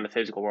 especially not in the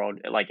physical world.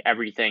 Like,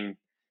 everything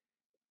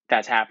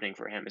that's happening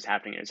for him is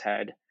happening in his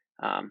head,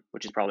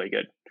 which is probably a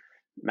good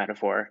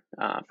metaphor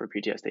for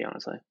PTSD,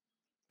 honestly.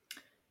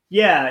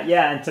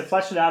 Yeah, and to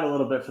flesh it out a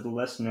little bit for the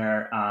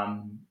listener,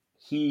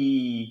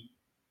 he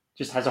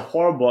just has a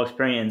horrible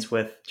experience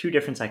with two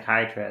different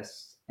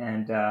psychiatrists,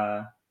 and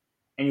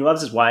he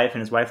loves his wife, and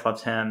his wife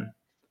loves him.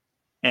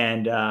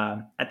 And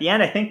at the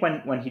end, I think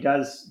when he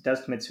does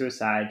commit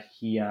suicide,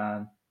 he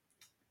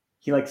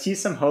like sees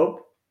some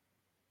hope,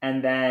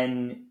 and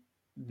then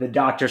the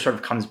doctor sort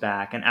of comes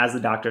back, and as the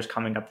doctor's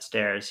coming up the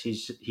stairs,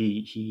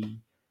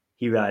 he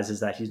realizes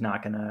that he is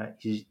not going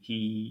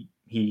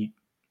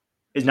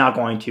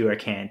to or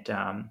can't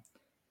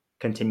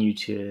continue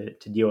to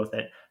deal with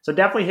it. So it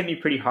definitely hit me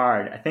pretty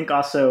hard. I think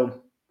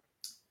also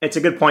it's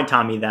a good point,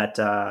 Tommy, that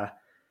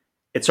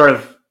it sort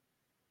of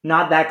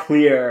not that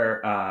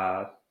clear.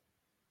 I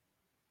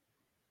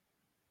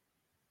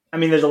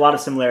mean, there's a lot of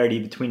similarity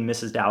between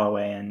Mrs.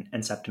 Dalloway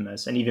and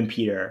Septimus, and even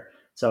Peter.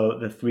 So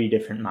the three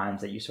different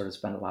minds that you sort of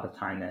spend a lot of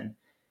time in,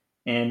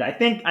 and I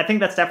think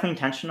that's definitely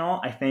intentional.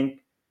 I think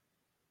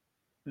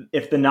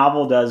if the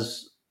novel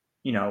does,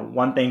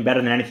 one thing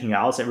better than anything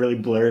else, it really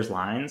blurs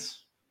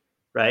lines,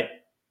 right?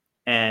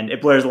 And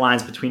it blurs the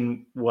lines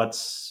between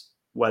what's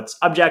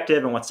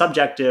objective and what's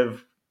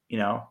subjective.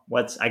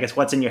 What's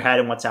in your head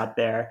and what's out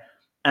there,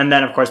 and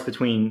then of course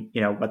between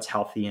what's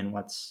healthy and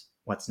what's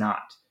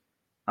not.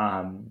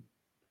 Um,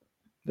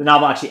 the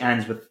novel actually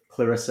ends with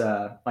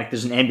Clarissa, like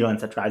there's an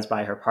ambulance that drives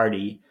by her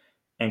party,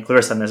 and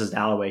Clarissa, Mrs.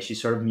 Dalloway,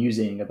 she's sort of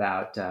musing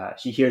about.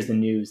 She hears the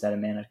news that a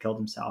man had killed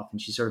himself,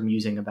 and she's sort of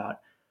musing about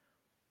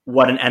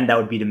what an end that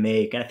would be to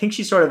make. And I think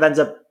she sort of ends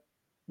up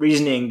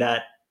reasoning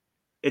that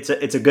it's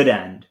a good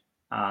end,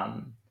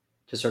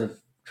 to sort of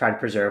try to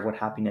preserve what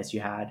happiness you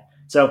had.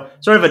 So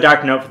sort of a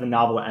dark note for the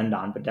novel to end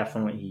on, but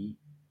definitely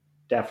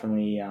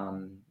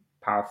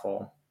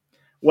powerful.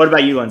 What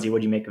about you, Lindsay?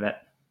 What do you make of it?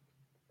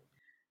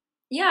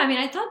 Yeah, I mean,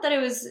 I thought that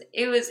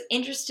it was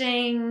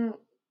interesting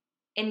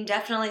and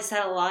definitely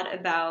said a lot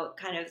about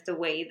kind of the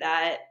way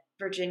that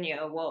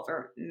Virginia Woolf,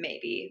 or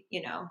maybe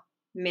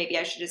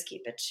I should just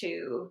keep it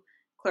to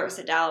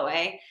Clarissa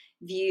Dalloway,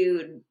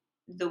 viewed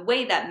the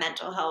way that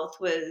mental health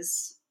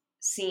was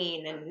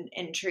seen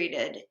and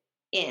treated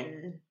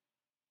in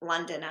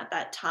London at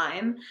that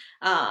time.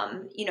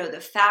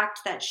 The fact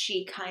that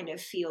she kind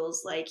of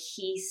feels like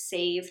he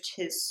saved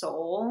his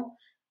soul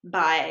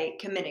by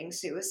committing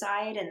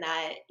suicide, and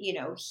that,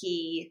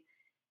 he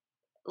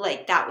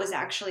like that was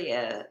actually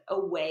a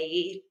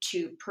way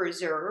to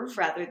preserve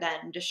rather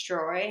than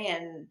destroy,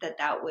 and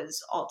that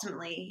was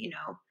ultimately,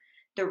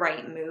 the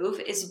right move,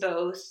 is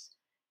both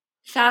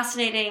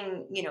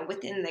fascinating,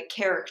 within the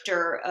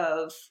character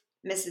of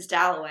Mrs.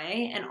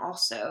 Dalloway, and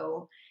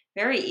also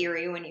very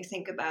eerie when you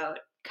think about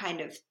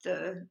kind of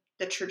the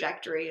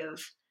trajectory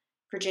of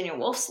Virginia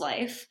Woolf's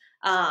life.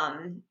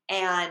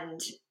 And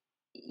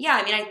yeah,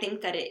 I mean, I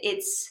think that it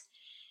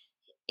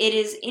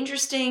is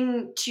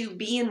interesting to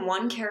be in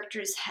one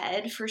character's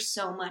head for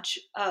so much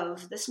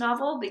of this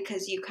novel,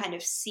 because you kind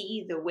of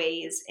see the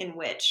ways in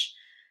which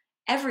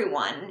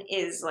everyone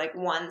is like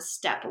one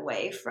step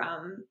away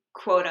from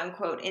quote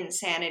unquote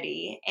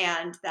insanity,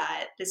 and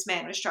that this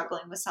man was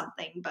struggling with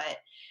something, but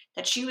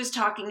that she was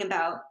talking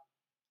about,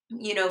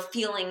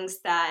 feelings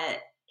that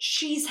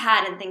she's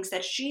had and things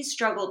that she's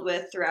struggled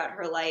with throughout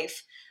her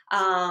life,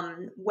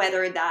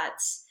 whether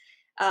that's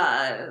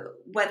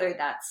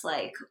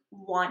like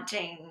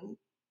wanting,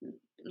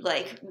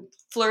 like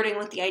flirting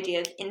with the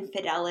idea of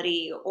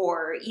infidelity,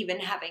 or even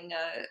having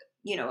a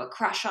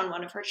crush on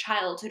one of her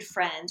childhood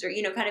friends, or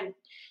kind of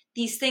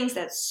these things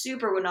that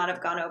super would not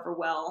have gone over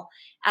well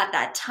at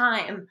that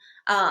time.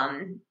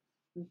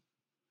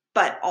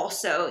 But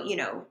also,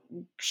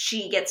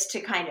 she gets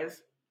to kind of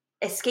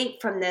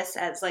escape from this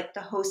as like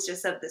the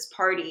hostess of this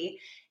party,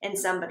 and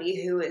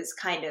somebody who is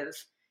kind of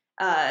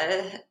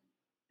uh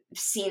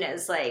seen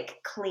as like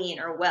clean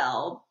or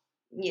well,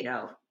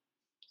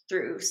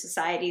 through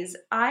society's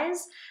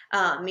eyes.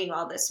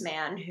 Meanwhile, this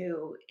man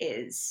who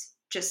is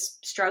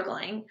just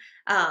struggling,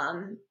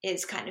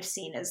 is kind of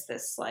seen as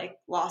this like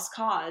lost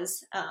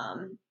cause.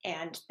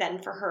 And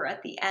then for her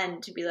at the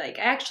end to be like,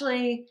 I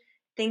actually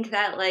think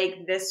that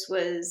like this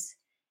was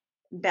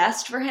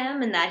best for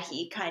him, and that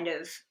he kind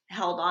of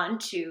held on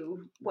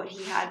to what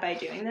he had by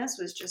doing this,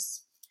 was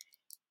just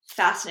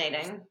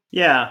fascinating.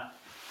 Yeah,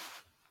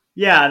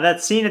 yeah,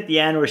 that scene at the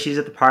end where she's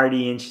at the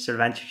party and she's sort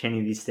of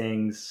entertaining these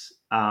things.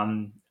 I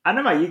don't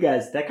know about you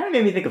guys, that kind of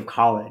made me think of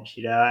college.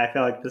 I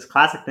feel like this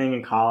classic thing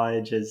in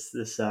college is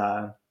this.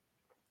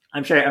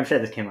 I'm sure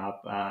this came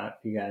up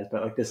for you guys,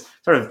 but like this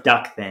sort of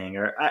duck thing,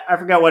 or I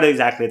forgot what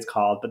exactly it's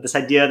called, but this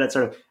idea that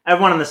sort of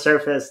everyone on the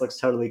surface looks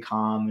totally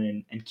calm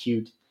and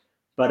cute,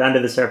 but under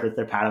the surface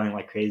they're paddling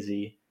like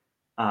crazy.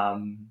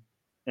 Um,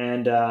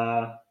 and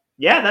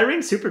Yeah, that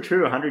rings super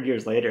true 100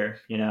 years later.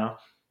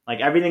 Like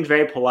everything's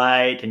very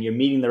polite, and you're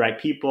meeting the right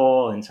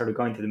people, and sort of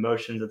going through the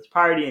motions of the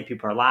party, and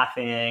people are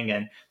laughing,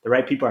 and the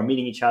right people are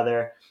meeting each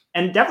other.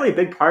 And definitely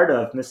a big part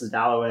of Mrs.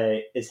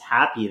 Dalloway is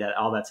happy that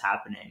all that's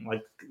happening.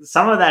 Like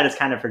some of that is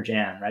kind of her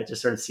jam, right?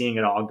 Just sort of seeing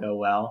it all go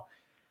well.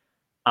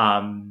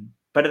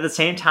 But at the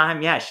same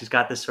time, yeah, she's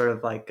got this sort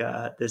of like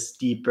this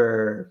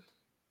deeper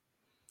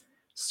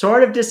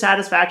sort of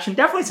dissatisfaction,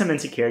 definitely some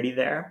insecurity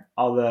there.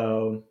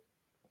 Although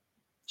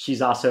she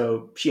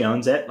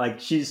owns it. Like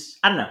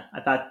I don't know.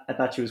 I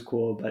thought she was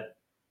cool, but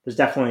there's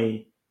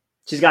definitely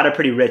she's got a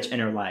pretty rich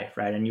inner life,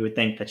 right? And you would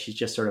think that she's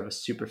just sort of a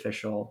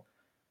superficial,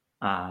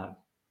 uh,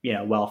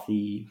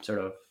 wealthy sort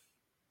of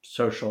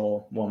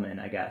social woman,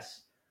 I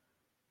guess.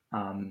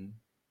 Um,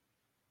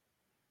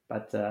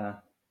 but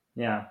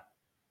Yeah.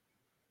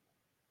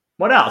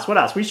 What else? What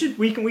else? We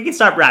can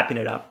start wrapping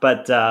it up.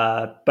 But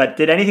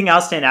did anything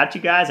else stand out to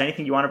you guys?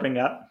 Anything you want to bring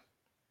up?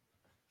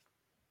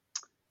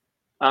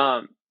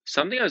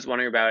 Something I was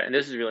wondering about, and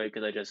this is really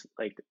because I just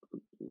like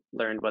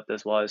learned what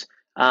this was.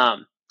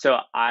 So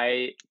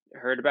I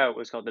heard about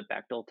what's called the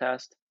Bechdel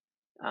test.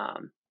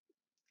 Um,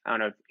 I don't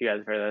know if you guys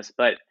have heard of this,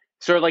 but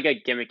sort of like a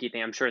gimmicky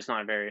thing. I'm sure it's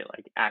not a very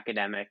like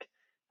academic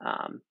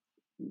um,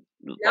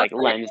 No, like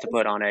lens to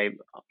put on a.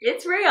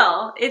 it's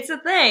real. It's a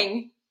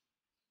thing.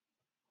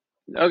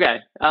 Okay.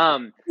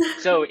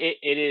 So it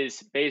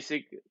is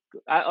basic.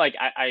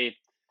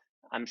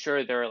 I'm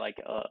sure there are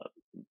like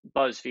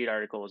BuzzFeed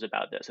articles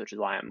about this, which is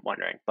why I'm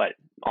wondering. But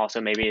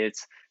also maybe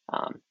it's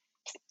um,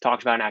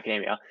 talked about in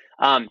academia.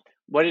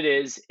 What it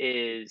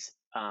is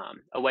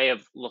a way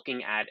of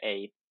looking at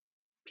a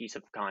piece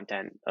of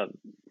content, a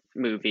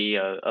movie,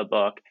 a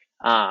book,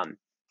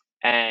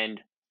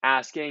 and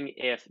asking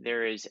if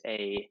there is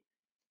a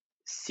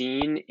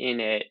scene in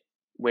it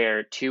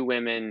where two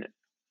women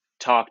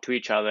talk to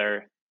each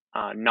other,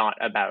 not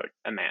about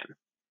a man.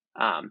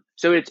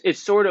 So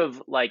it's sort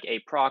of like a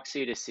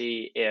proxy to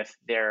see if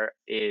there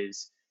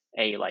is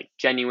a like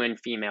genuine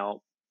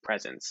female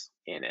presence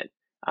in it.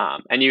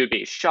 And you would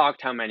be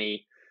shocked how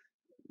many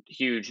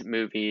huge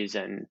movies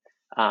and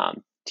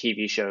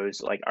TV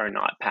shows like are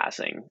not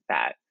passing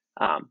that,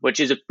 which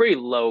is a pretty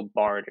low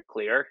bar to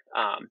clear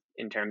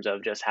in terms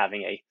of just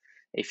having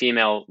a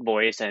female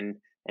voice and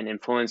an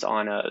influence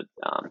on a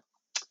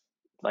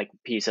like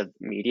piece of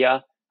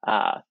media.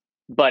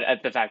 But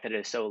at the fact that it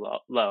is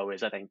so low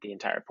is, I think, the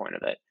entire point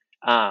of it.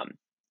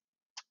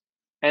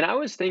 And I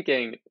was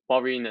thinking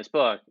while reading this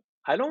book,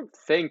 I don't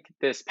think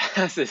this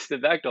passes the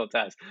Bechdel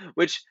test,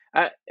 which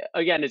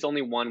again is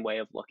only one way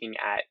of looking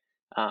at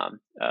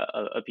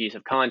a piece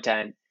of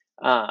content.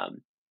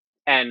 Um,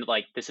 and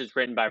like this is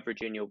written by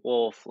Virginia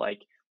Woolf,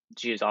 like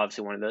she is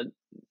obviously one of the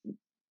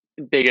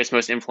biggest,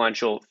 most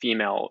influential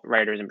female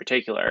writers in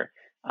particular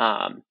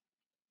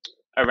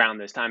around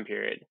this time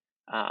period.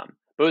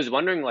 But I was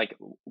wondering like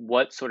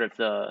what sort of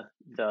the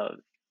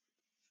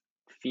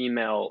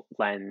female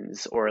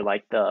lens or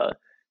like the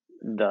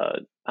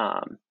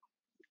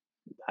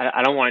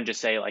I don't want to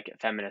just say like a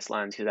feminist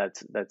lens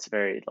because that's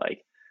very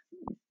like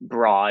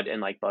broad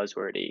and like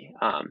buzzwordy.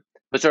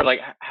 But sort of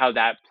like how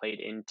that played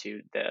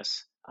into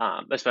this,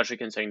 especially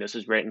considering this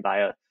was written by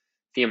a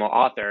female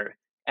author,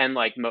 and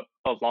like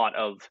a lot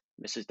of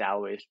Mrs.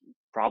 Dalloway's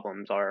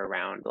problems are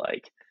around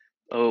like,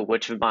 oh,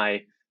 which of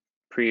my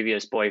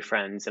previous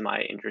boyfriends am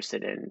I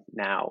interested in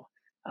now?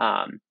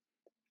 Um,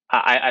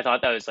 I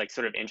thought that was like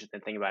sort of interesting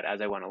to think about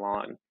as I went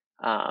along.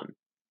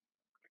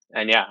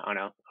 And yeah, I don't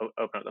know,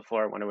 open up the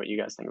floor. I wonder what you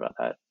guys think about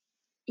that.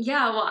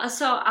 Yeah, well,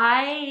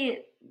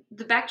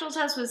 the Bechdel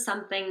test was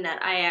something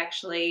that I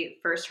actually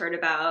first heard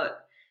about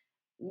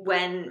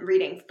when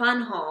reading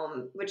Fun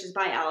Home, which is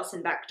by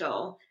Alison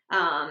Bechdel,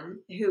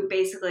 who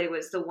basically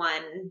was the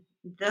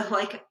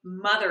like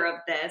mother of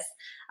this,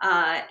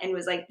 and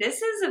was like,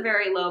 this is a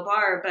very low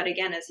bar, but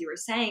again, as you were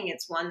saying,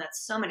 it's one that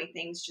so many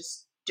things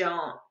just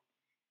don't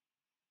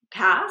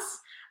pass.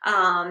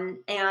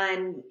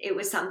 And it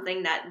was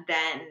something that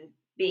then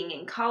being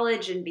in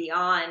college and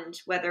beyond,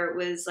 whether it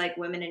was like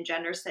women and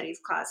gender studies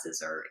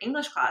classes or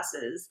English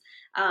classes,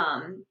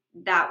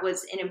 that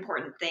was an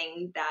important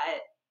thing that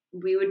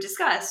we would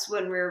discuss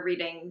when we were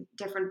reading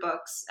different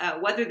books,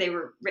 whether they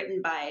were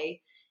written by,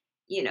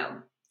 you know,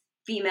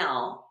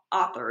 female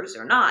authors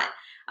or not.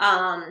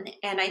 And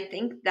I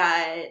think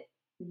that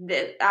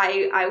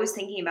I was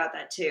thinking about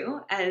that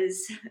too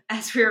as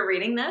we were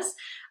reading this,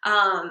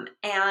 and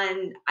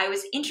I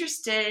was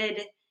interested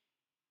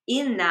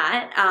in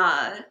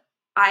that.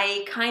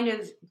 I kind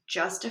of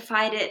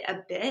justified it a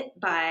bit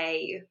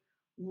by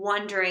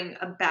wondering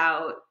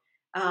about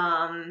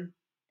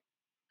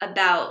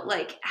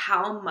like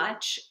how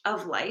much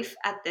of life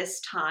at this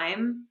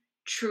time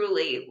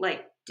truly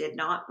like did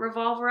not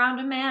revolve around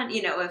a man.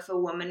 You know, if a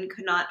woman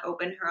could not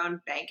open her own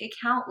bank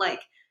account,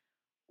 like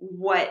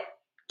what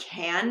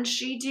can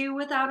she do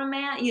without a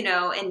man? You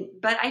know, and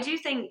but I do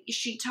think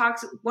she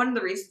talks, one of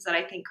the reasons that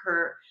I think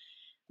her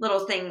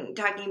little thing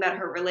talking about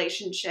her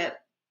relationship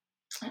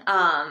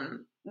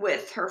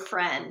with her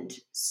friend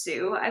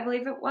Sue, I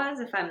believe it was,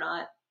 if I'm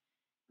not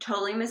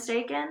totally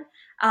mistaken.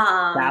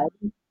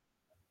 Sally?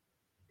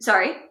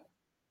 Sorry?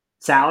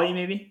 Sally,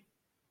 maybe?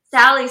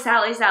 Sally.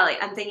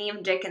 I'm thinking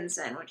of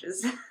Dickinson, which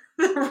is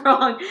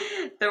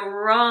the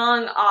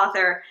wrong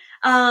author.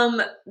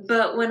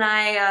 But when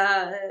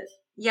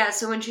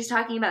so when she's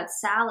talking about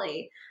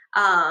Sally,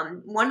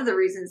 one of the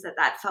reasons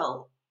that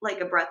felt like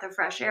a breath of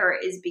fresh air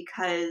is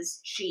because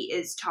she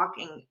is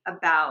talking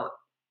about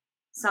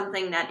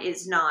something that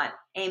is not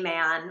a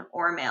man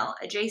or male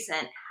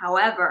adjacent.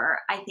 However,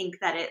 I think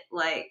that it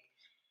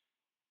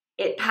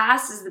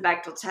passes the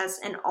Bechdel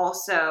test and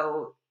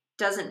also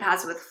doesn't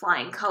pass it with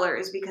flying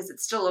colors because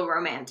it's still a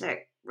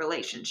romantic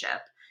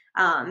relationship.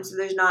 So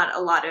there's not a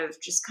lot of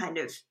just kind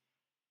of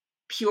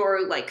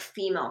pure like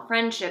female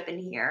friendship in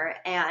here.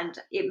 And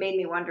it made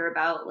me wonder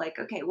about like,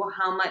 okay, well,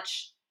 how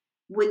much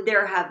would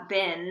there have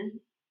been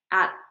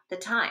at the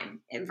time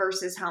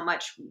versus how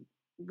much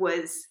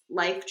was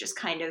life just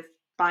kind of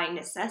by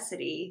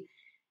necessity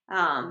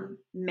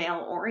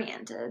male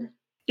oriented?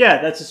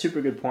 Yeah, that's a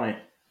super good point.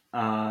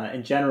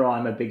 In general,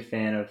 I'm a big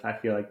fan of, I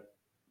feel like,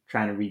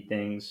 trying to read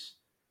things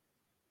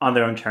on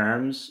their own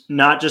terms,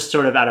 not just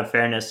sort of out of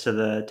fairness to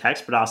the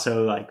text, but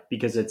also like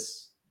because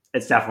it's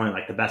definitely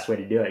like the best way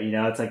to do it.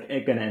 It's like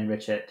it's going to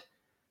enrich it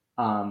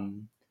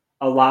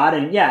a lot,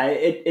 and yeah,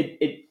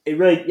 it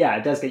really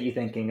it does get you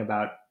thinking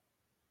about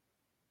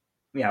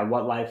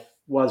what life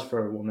was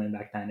for a woman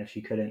back then if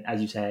she couldn't,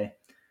 as you say,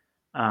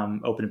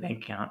 open a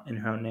bank account in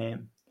her own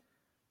name.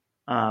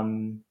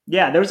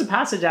 There was a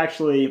passage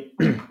actually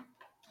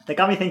that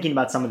got me thinking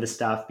about some of this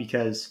stuff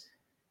because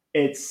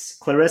it's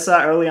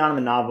Clarissa early on in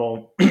the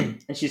novel,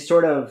 and she's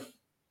sort of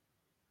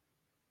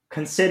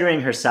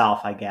considering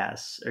herself, I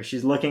guess, or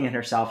she's looking at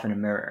herself in a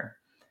mirror.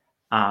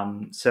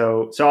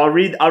 So I'll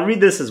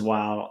read this as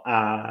well.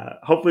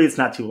 Hopefully it's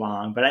not too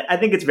long, but I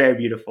think it's very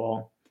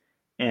beautiful,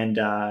 and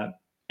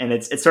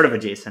it's sort of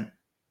adjacent.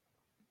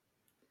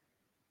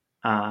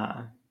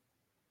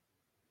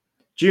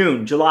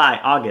 June, July,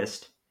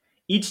 August.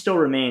 Each still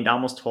remained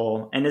almost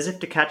whole, and as if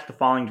to catch the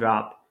falling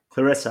drop,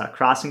 Clarissa,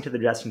 crossing to the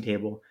dressing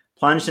table,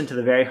 plunged into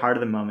the very heart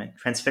of the moment,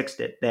 transfixed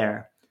it,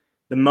 there.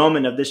 The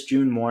moment of this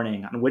June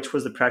morning, on which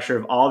was the pressure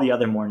of all the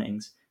other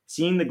mornings,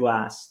 seeing the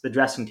glass, the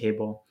dressing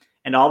table,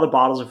 and all the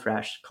bottles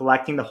afresh,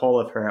 collecting the whole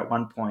of her at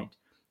one point,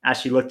 as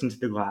she looked into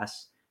the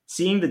glass,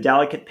 seeing the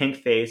delicate pink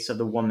face of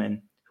the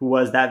woman who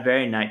was that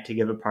very night to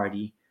give a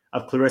party,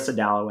 of Clarissa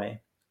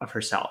Dalloway, of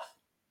herself.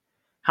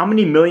 How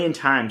many million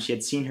times she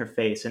had seen her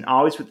face, and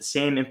always with the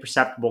same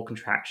imperceptible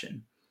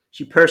contraction.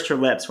 She pursed her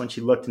lips when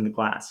she looked in the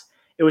glass.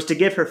 It was to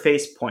give her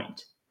face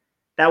point.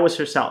 That was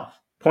herself,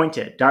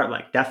 pointed,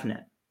 dart-like,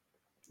 definite.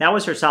 That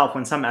was herself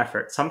when some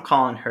effort, some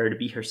call on her to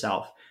be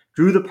herself,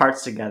 drew the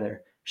parts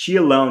together. She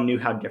alone knew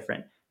how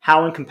different,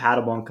 how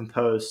incompatible and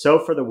composed, so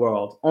for the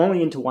world,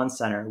 only into one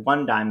center,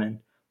 one diamond,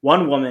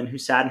 one woman who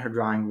sat in her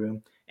drawing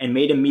room and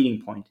made a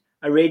meeting point,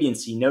 a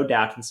radiancy, no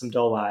doubt, in some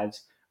dull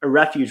lives, a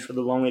refuge for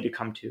the lonely to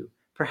come to.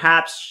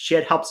 Perhaps she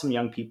had helped some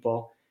young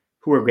people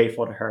who were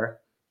grateful to her,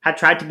 had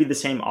tried to be the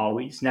same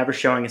always, never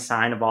showing a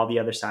sign of all the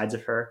other sides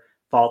of her,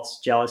 faults,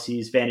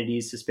 jealousies,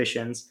 vanities,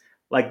 suspicions,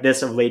 like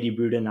this of Lady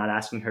Bruda not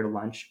asking her to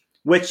lunch,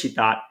 which, she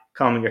thought,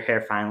 combing her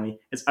hair finally,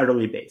 is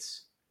utterly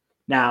base.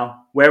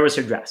 Now, where was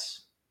her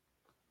dress?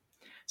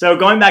 So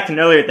going back to an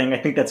earlier thing, I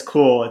think that's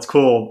cool. It's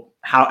cool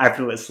how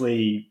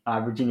effortlessly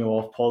Virginia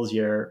Woolf pulls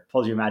your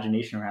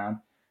imagination around,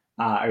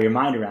 or your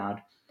mind around.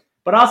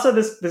 But also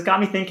this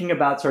got me thinking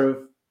about sort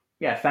of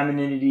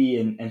femininity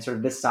and sort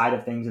of this side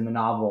of things in the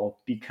novel,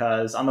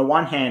 because on the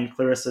one hand,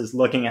 Clarissa's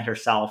looking at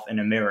herself in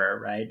a mirror,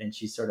 right? And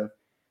she's sort of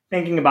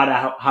thinking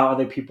about how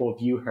other people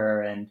view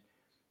her, and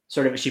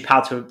sort of she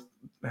pouts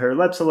her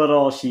lips a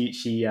little.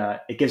 She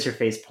it gives her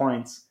face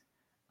points.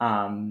 But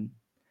on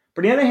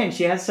the other hand,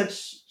 she has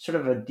such sort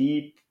of a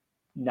deep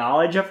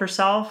knowledge of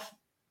herself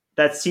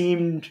that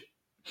seemed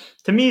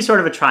to me sort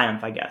of a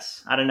triumph, I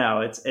guess. I don't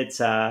know. It's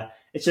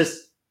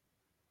just,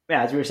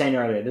 as we were saying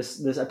earlier,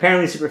 this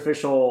apparently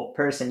superficial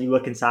person, you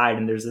look inside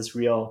and there's this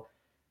real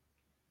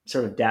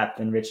sort of depth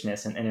and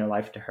richness in her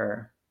life to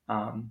her.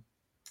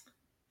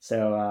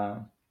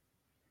 So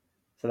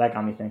that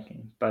got me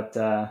thinking. But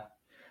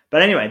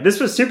anyway, this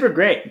was super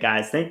great,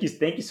 guys. Thank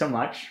you so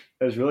much.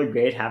 It was really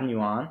great having you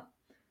on.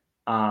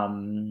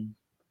 I'm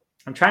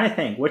trying to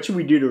think, what should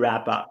we do to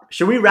wrap up?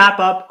 Should we wrap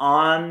up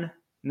on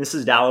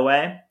Mrs.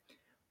 Dalloway,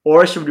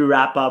 or should we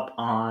wrap up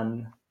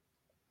on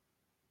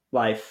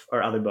life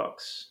or other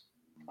books?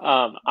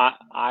 I'm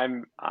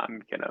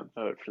gonna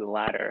vote for the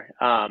latter.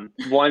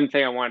 One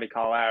thing I wanted to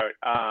call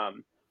out,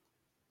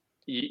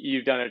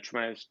 you've done a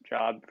tremendous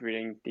job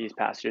reading these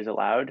passages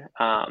aloud.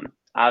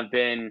 I've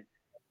been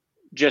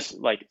just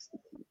like,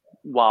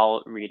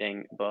 while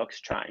reading books,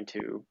 trying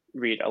to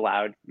read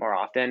aloud more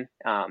often.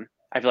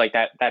 I feel like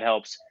that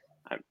helps.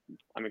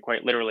 I mean,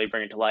 quite literally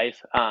bring it to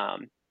life,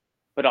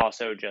 but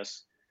also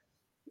just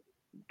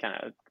kind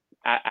of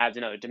adds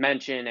another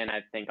dimension, and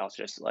I think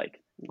also just like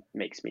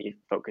makes me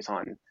focus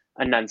on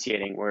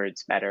enunciating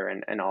words better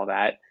and all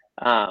that.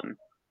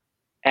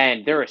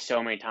 And there were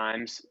so many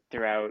times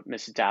throughout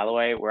Mrs.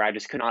 Dalloway where I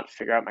just could not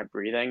figure out my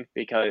breathing,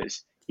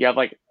 because you have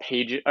like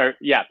page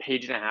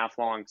and a half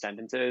long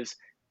sentences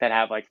that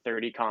have like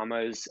 30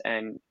 commas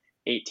and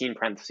 18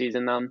 parentheses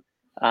in them.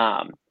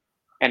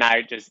 And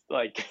I just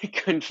like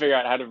couldn't figure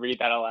out how to read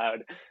that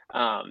aloud,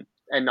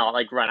 and not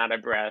like run out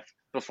of breath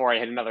before I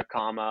hit another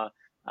comma.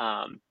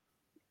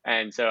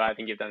 And so I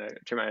think you've done a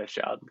tremendous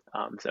job.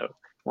 So I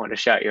wanted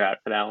to shout you out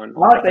for that one.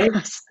 Oh,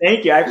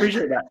 thank you. I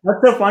appreciate that.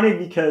 That's so funny,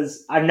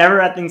 because I've never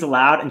read things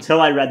aloud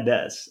until I read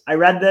this. I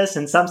read this,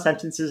 and some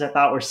sentences I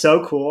thought were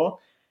so cool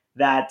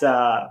that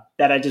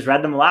I just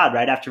read them aloud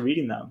right after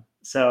reading them.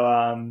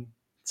 So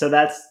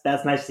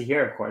that's nice to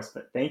hear, of course.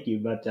 But thank you.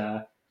 But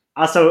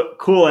also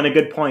cool, and a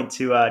good point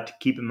to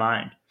keep in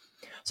mind.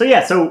 So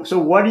yeah. So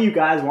what do you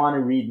guys want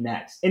to read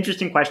next?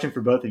 Interesting question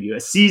for both of you. A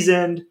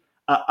seasoned,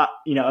 a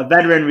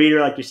veteran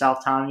reader like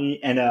yourself, Tommy,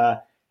 and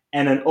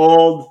an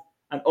old,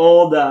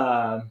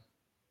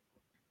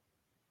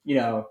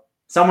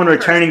 someone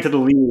returning to the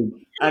league,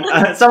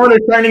 someone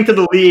returning to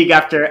the league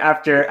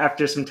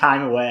after some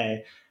time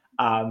away.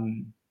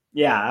 I'm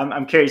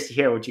curious to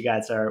hear what you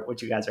guys are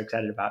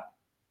excited about.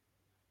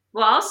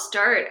 Well, I'll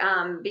start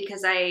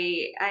because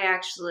I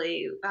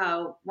actually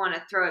want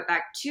to throw it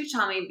back to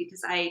Tommy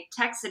because I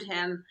texted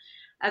him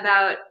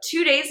about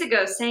 2 days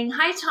ago saying,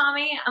 "Hi,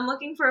 Tommy, I'm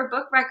looking for a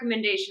book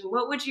recommendation.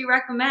 What would you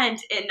recommend?"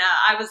 And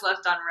I was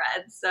left on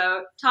red.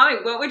 So, Tommy,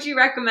 what would you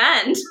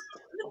recommend?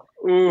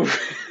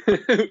 Oof.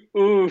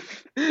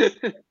 Oof.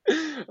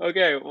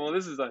 Okay, well,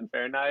 this is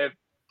unfair. Now I have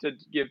to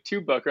give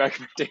two book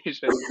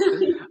recommendations.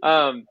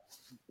 Um,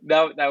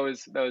 that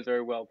was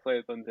very well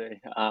played,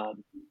 Lindsay.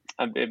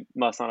 It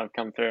must not have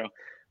come through.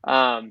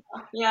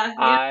 Yeah,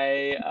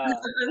 I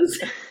happens.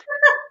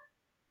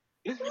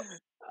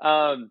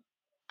 um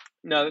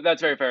no,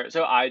 that's very fair.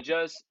 So I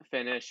just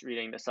finished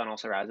reading The Sun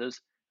Also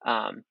Rises.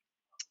 Um,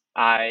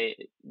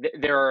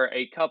 there are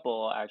a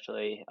couple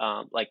actually,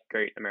 like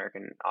great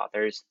American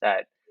authors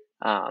that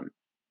um,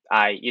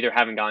 I either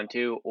haven't gone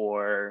to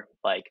or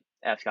like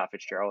F. Scott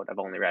Fitzgerald. I've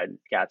only read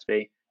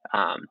Gatsby,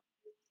 um,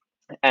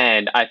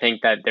 and I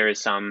think that there is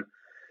some.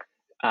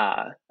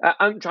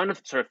 I'm trying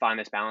to sort of find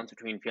this balance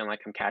between feeling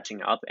like I'm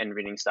catching up and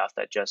reading stuff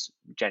that just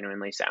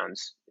genuinely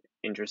sounds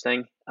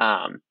interesting.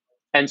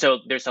 And so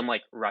there's some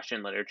like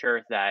Russian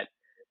literature that,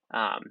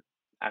 um,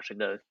 actually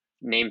the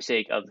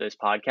namesake of this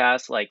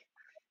podcast, like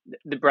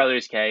the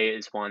Brothers K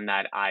is one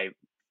that I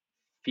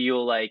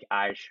feel like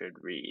I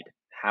should read.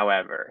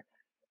 However,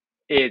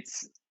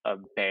 it's a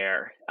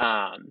bear.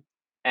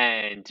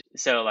 And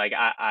so like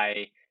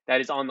I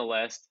that is on the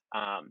list.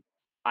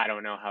 I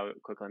don't know how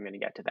quickly I'm going to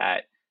get to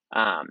that.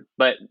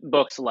 But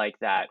books like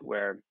that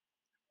where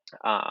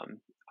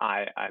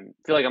I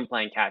feel like I'm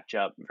playing catch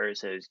up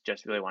versus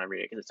just really want to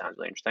read it because it sounds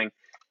really interesting.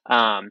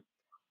 Um,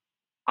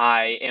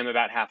 I am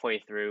about halfway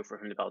through For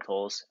Whom the Bell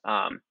Tolls,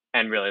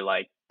 and really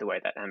like the way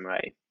that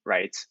Hemingway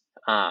writes.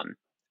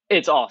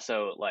 It's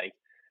also like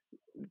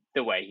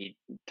the way he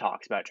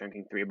talks about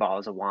drinking 3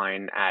 bottles of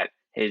wine at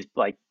his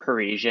like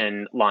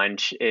Parisian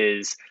lunch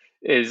is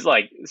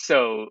like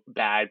so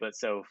bad but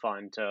so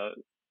fun to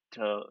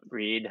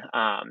read.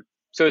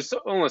 So it's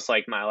almost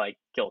like my like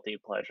guilty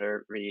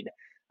pleasure read.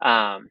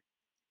 Um,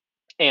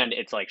 and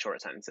it's like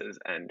short sentences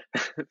and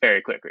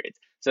very quick reads.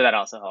 So that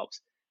also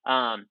helps.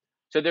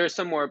 So there's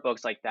some more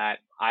books like that.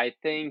 I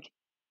think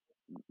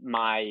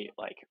my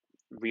like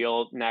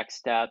real next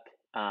step,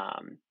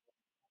 um,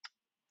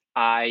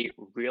 I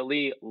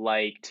really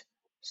liked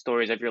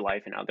Stories of Your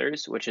Life and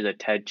Others, which is a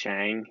Ted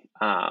Chiang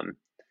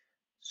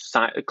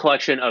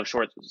collection of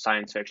short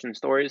science fiction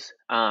stories.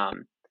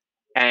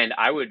 And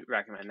I would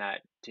recommend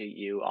that to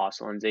you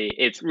also, Lindsay.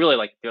 It's really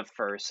like the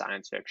first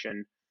science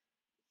fiction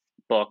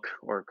book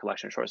or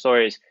collection of short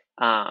stories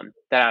that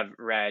I've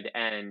read,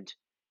 and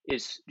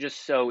is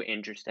just so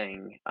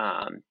interesting.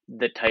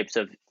 The types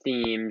of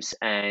themes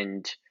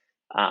and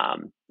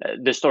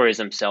the stories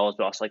themselves,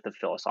 but also like the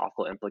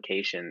philosophical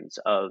implications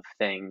of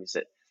things.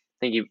 I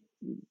think you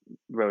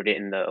wrote it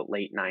in the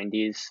late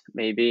 '90s,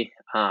 maybe.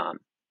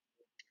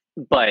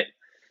 But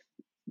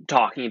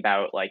talking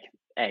about like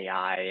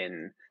AI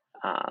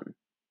um,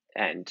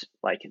 and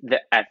like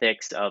the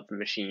ethics of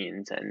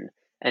machines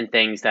and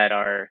things that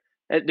are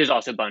there's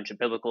also a bunch of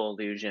biblical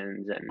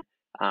allusions and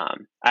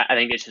I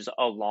think it's just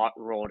a lot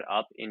rolled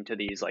up into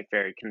these like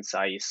very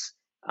concise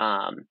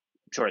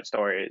short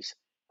stories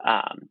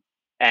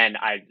and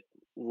I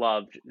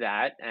loved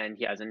that, and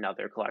he has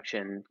another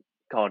collection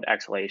called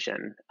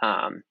Exhalation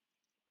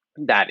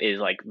that is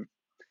like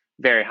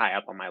very high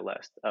up on my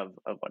list of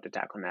what to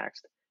tackle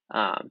next.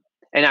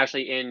 And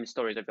actually, in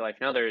Stories of Your Life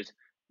and Others,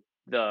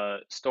 the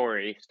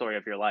story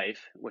of your life,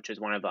 which is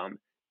one of them,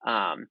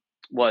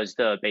 was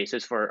the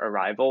basis for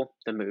Arrival,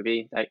 the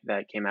movie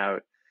that came out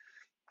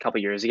a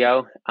couple years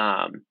ago.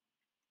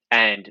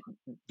 And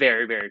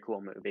very, very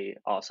cool movie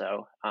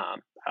also.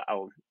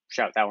 I'll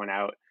shout that one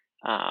out.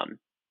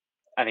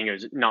 I think it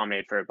was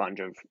nominated for a bunch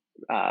of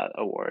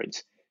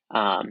awards.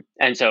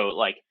 And so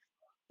like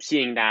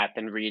seeing that,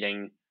 then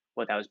reading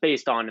what that was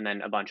based on, and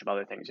then a bunch of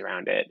other things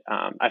around it,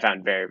 I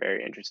found very,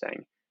 very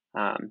interesting.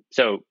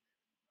 So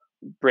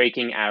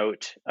breaking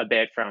out a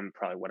bit from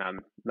probably what I'm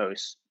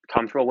most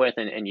comfortable with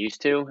and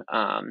used to,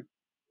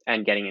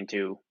 and getting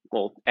into,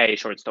 well, A,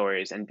 short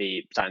stories, and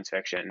B, science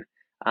fiction.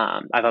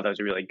 I thought that was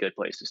a really good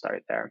place to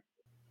start there.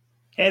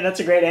 Hey, that's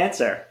a great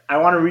answer. I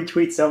want to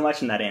retweet so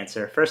much in that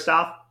answer. First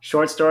off,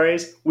 short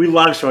stories. We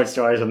love short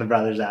stories on the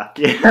Brothers app.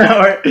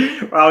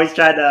 We're always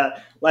trying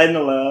to lighten the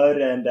load,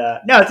 and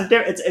no,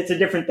 it's a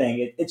different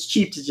thing. It's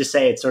cheap to just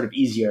say it's sort of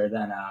easier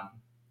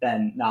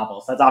than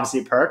novels. That's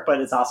obviously a perk,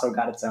 but it's also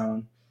got its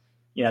own.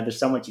 There's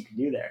so much you can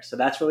do there. So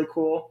that's really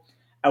cool.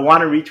 I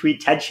want to retweet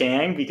Ted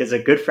Chiang because a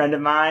good friend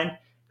of mine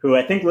who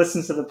I think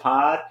listens to the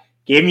pod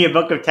gave me a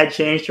book of Ted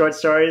Chiang short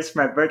stories for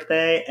my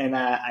birthday, and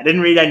I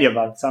didn't read any of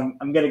them, so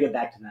I'm going to get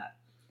back to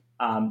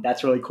that.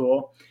 That's really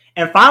cool.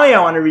 And finally,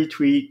 I want to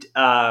retweet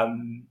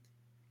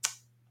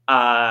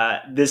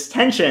this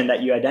tension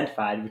that you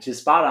identified, which is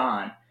spot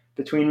on,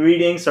 between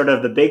reading sort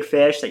of the big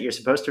fish that you're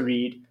supposed to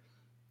read,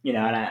 and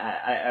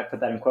I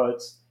put that in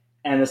quotes,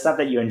 and the stuff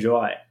that you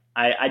enjoy.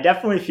 I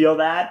definitely feel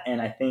that, and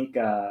I think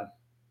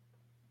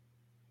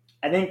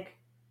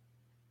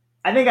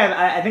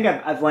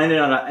I've landed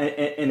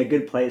in a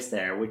good place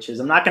there, which is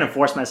I'm not going to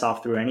force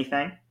myself through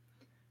anything,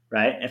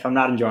 right? If I'm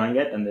not enjoying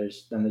it, then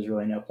there's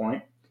really no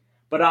point.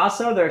 But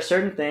also, there are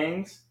certain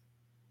things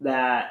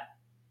that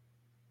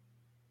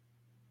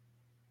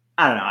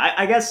I don't know.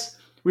 I guess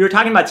we were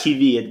talking about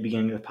TV at the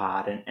beginning of the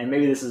pod, and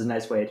maybe this is a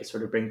nice way to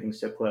sort of bring things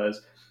to a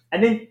close. I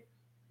think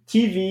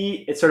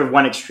TV, it's sort of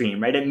one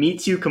extreme, right? It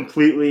meets you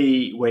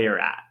completely where you're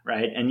at,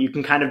 right? And you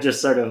can kind of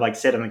just sort of like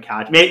sit on the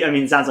couch.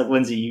 It sounds like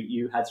Lindsay,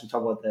 you had some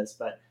trouble with this,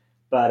 but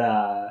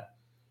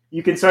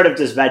you can sort of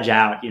just veg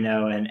out,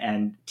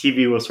 and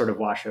TV will sort of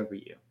wash over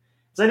you.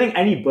 So I think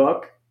any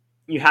book,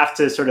 you have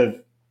to sort of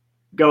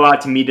go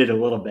out to meet it a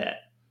little bit.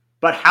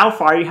 But how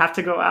far you have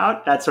to go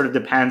out, that sort of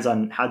depends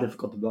on how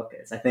difficult the book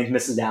is. I think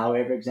Mrs.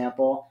 Dalloway, for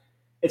example,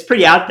 it's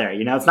pretty out there.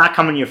 It's not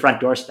coming to your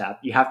front doorstep.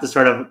 You have to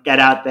sort of get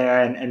out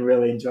there and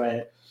really enjoy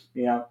it.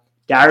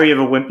 Diary of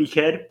a Wimpy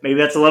Kid, maybe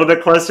that's a little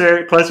bit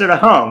closer to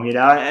home. And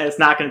it's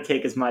not going to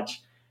take as much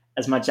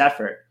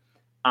effort.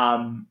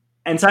 And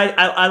so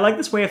I like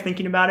this way of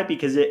thinking about it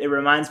because it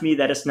reminds me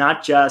that it's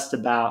not just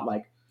about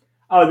like,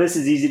 oh, this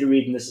is easy to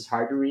read and this is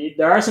hard to read.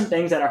 There are some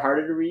things that are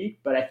harder to read,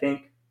 but I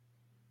think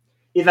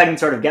if I can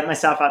sort of get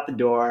myself out the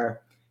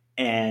door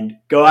and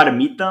go out and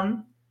meet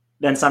them,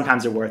 then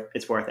sometimes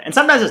it's worth it. And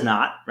sometimes it's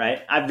not,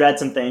 right? I've read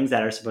some things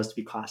that are supposed to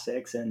be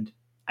classics and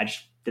I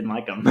just didn't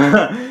like them.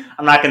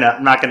 I'm not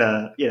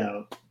gonna,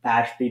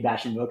 be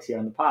bashing books here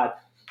on the pod.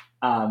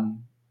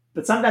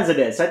 But sometimes it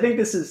is. So I think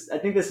this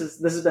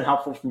has been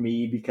helpful for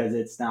me because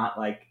it's not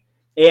like,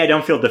 A, I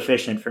don't feel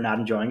deficient for not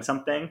enjoying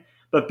something,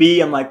 but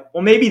B, I'm like,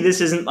 well, maybe this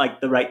isn't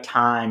like the right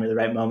time or the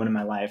right moment in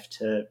my life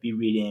to be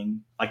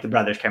reading like the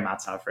Brothers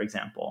Karamazov, for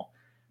example.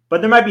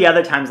 But there might be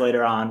other times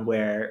later on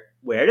where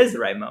it is the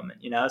right moment,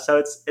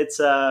 So it's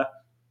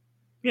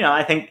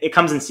I think it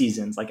comes in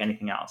seasons like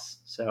anything else.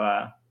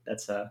 So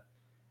that's a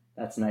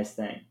nice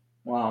thing.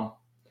 Wow.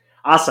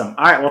 Awesome.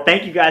 All right. Well,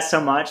 thank you guys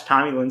so much,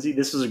 Tommy, Lindsay.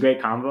 This was a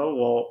great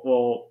convo.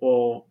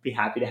 We'll be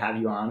happy to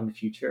have you on in the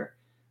future.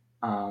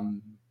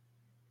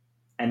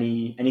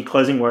 Any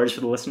closing words for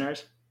the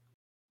listeners?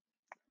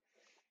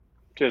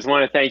 Just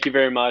want to thank you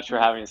very much for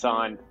having us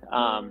on.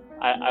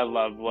 I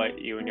love what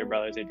you and your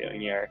brothers are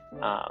doing here.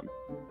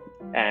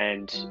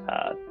 And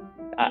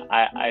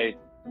I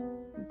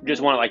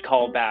just want to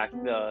call back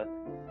the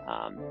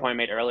point I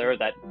made earlier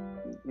that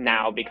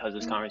now, because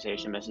of this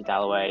conversation, Mrs.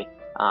 Dalloway,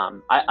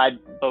 I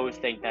both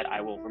think that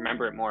I will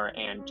remember it more,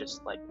 and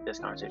just this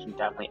conversation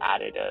definitely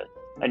added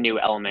a new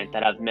element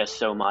that I've missed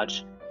so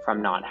much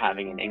from not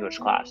having an English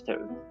class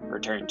to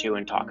return to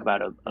and talk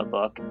about a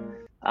book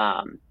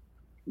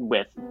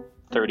with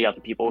 30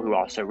 other people who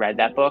also read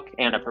that book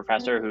and a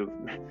professor who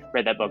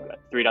read that book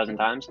 3 dozen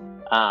times.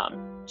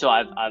 So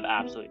I've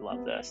absolutely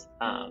loved this.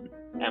 And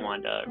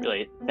wanted to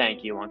really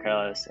thank you, Juan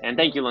Carlos, and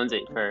thank you,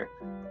 Lindsay, for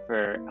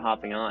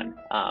hopping on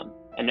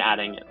and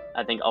adding,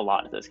 I think, a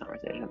lot to this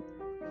conversation.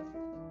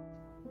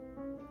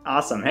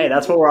 Awesome. Hey,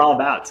 that's what we're all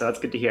about. So that's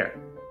good to hear.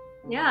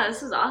 Yeah,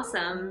 this was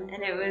awesome,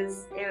 and it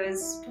was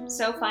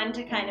so fun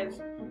to kind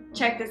of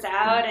check this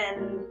out.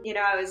 And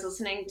I was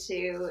listening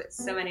to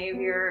so many of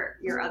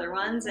your other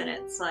ones, and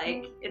it's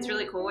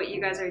really cool what you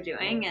guys are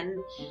doing. And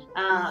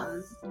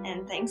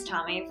thanks,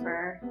 Tommy,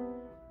 for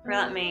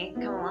letting me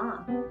come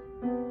along.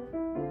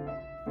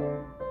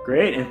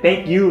 Great, and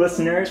thank you,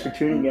 listeners, for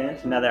tuning in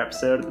to another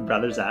episode of the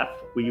Brothers F.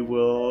 We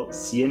will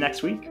see you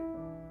next week.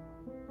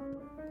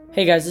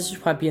 Hey guys, this is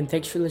Juanpi, and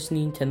thanks for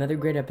listening to another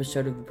great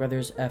episode of the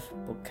Brothers F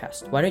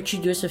Bookcast. Why don't you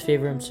do us a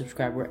favor and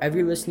subscribe wherever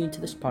you're listening to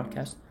this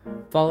podcast?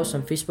 Follow us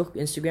on Facebook,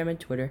 Instagram, and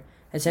Twitter,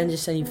 and send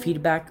us any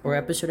feedback or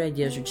episode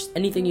ideas or just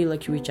anything you'd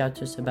like to reach out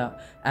to us about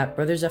at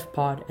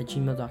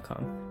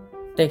brothersfpod@gmail.com.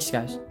 Thanks,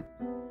 guys.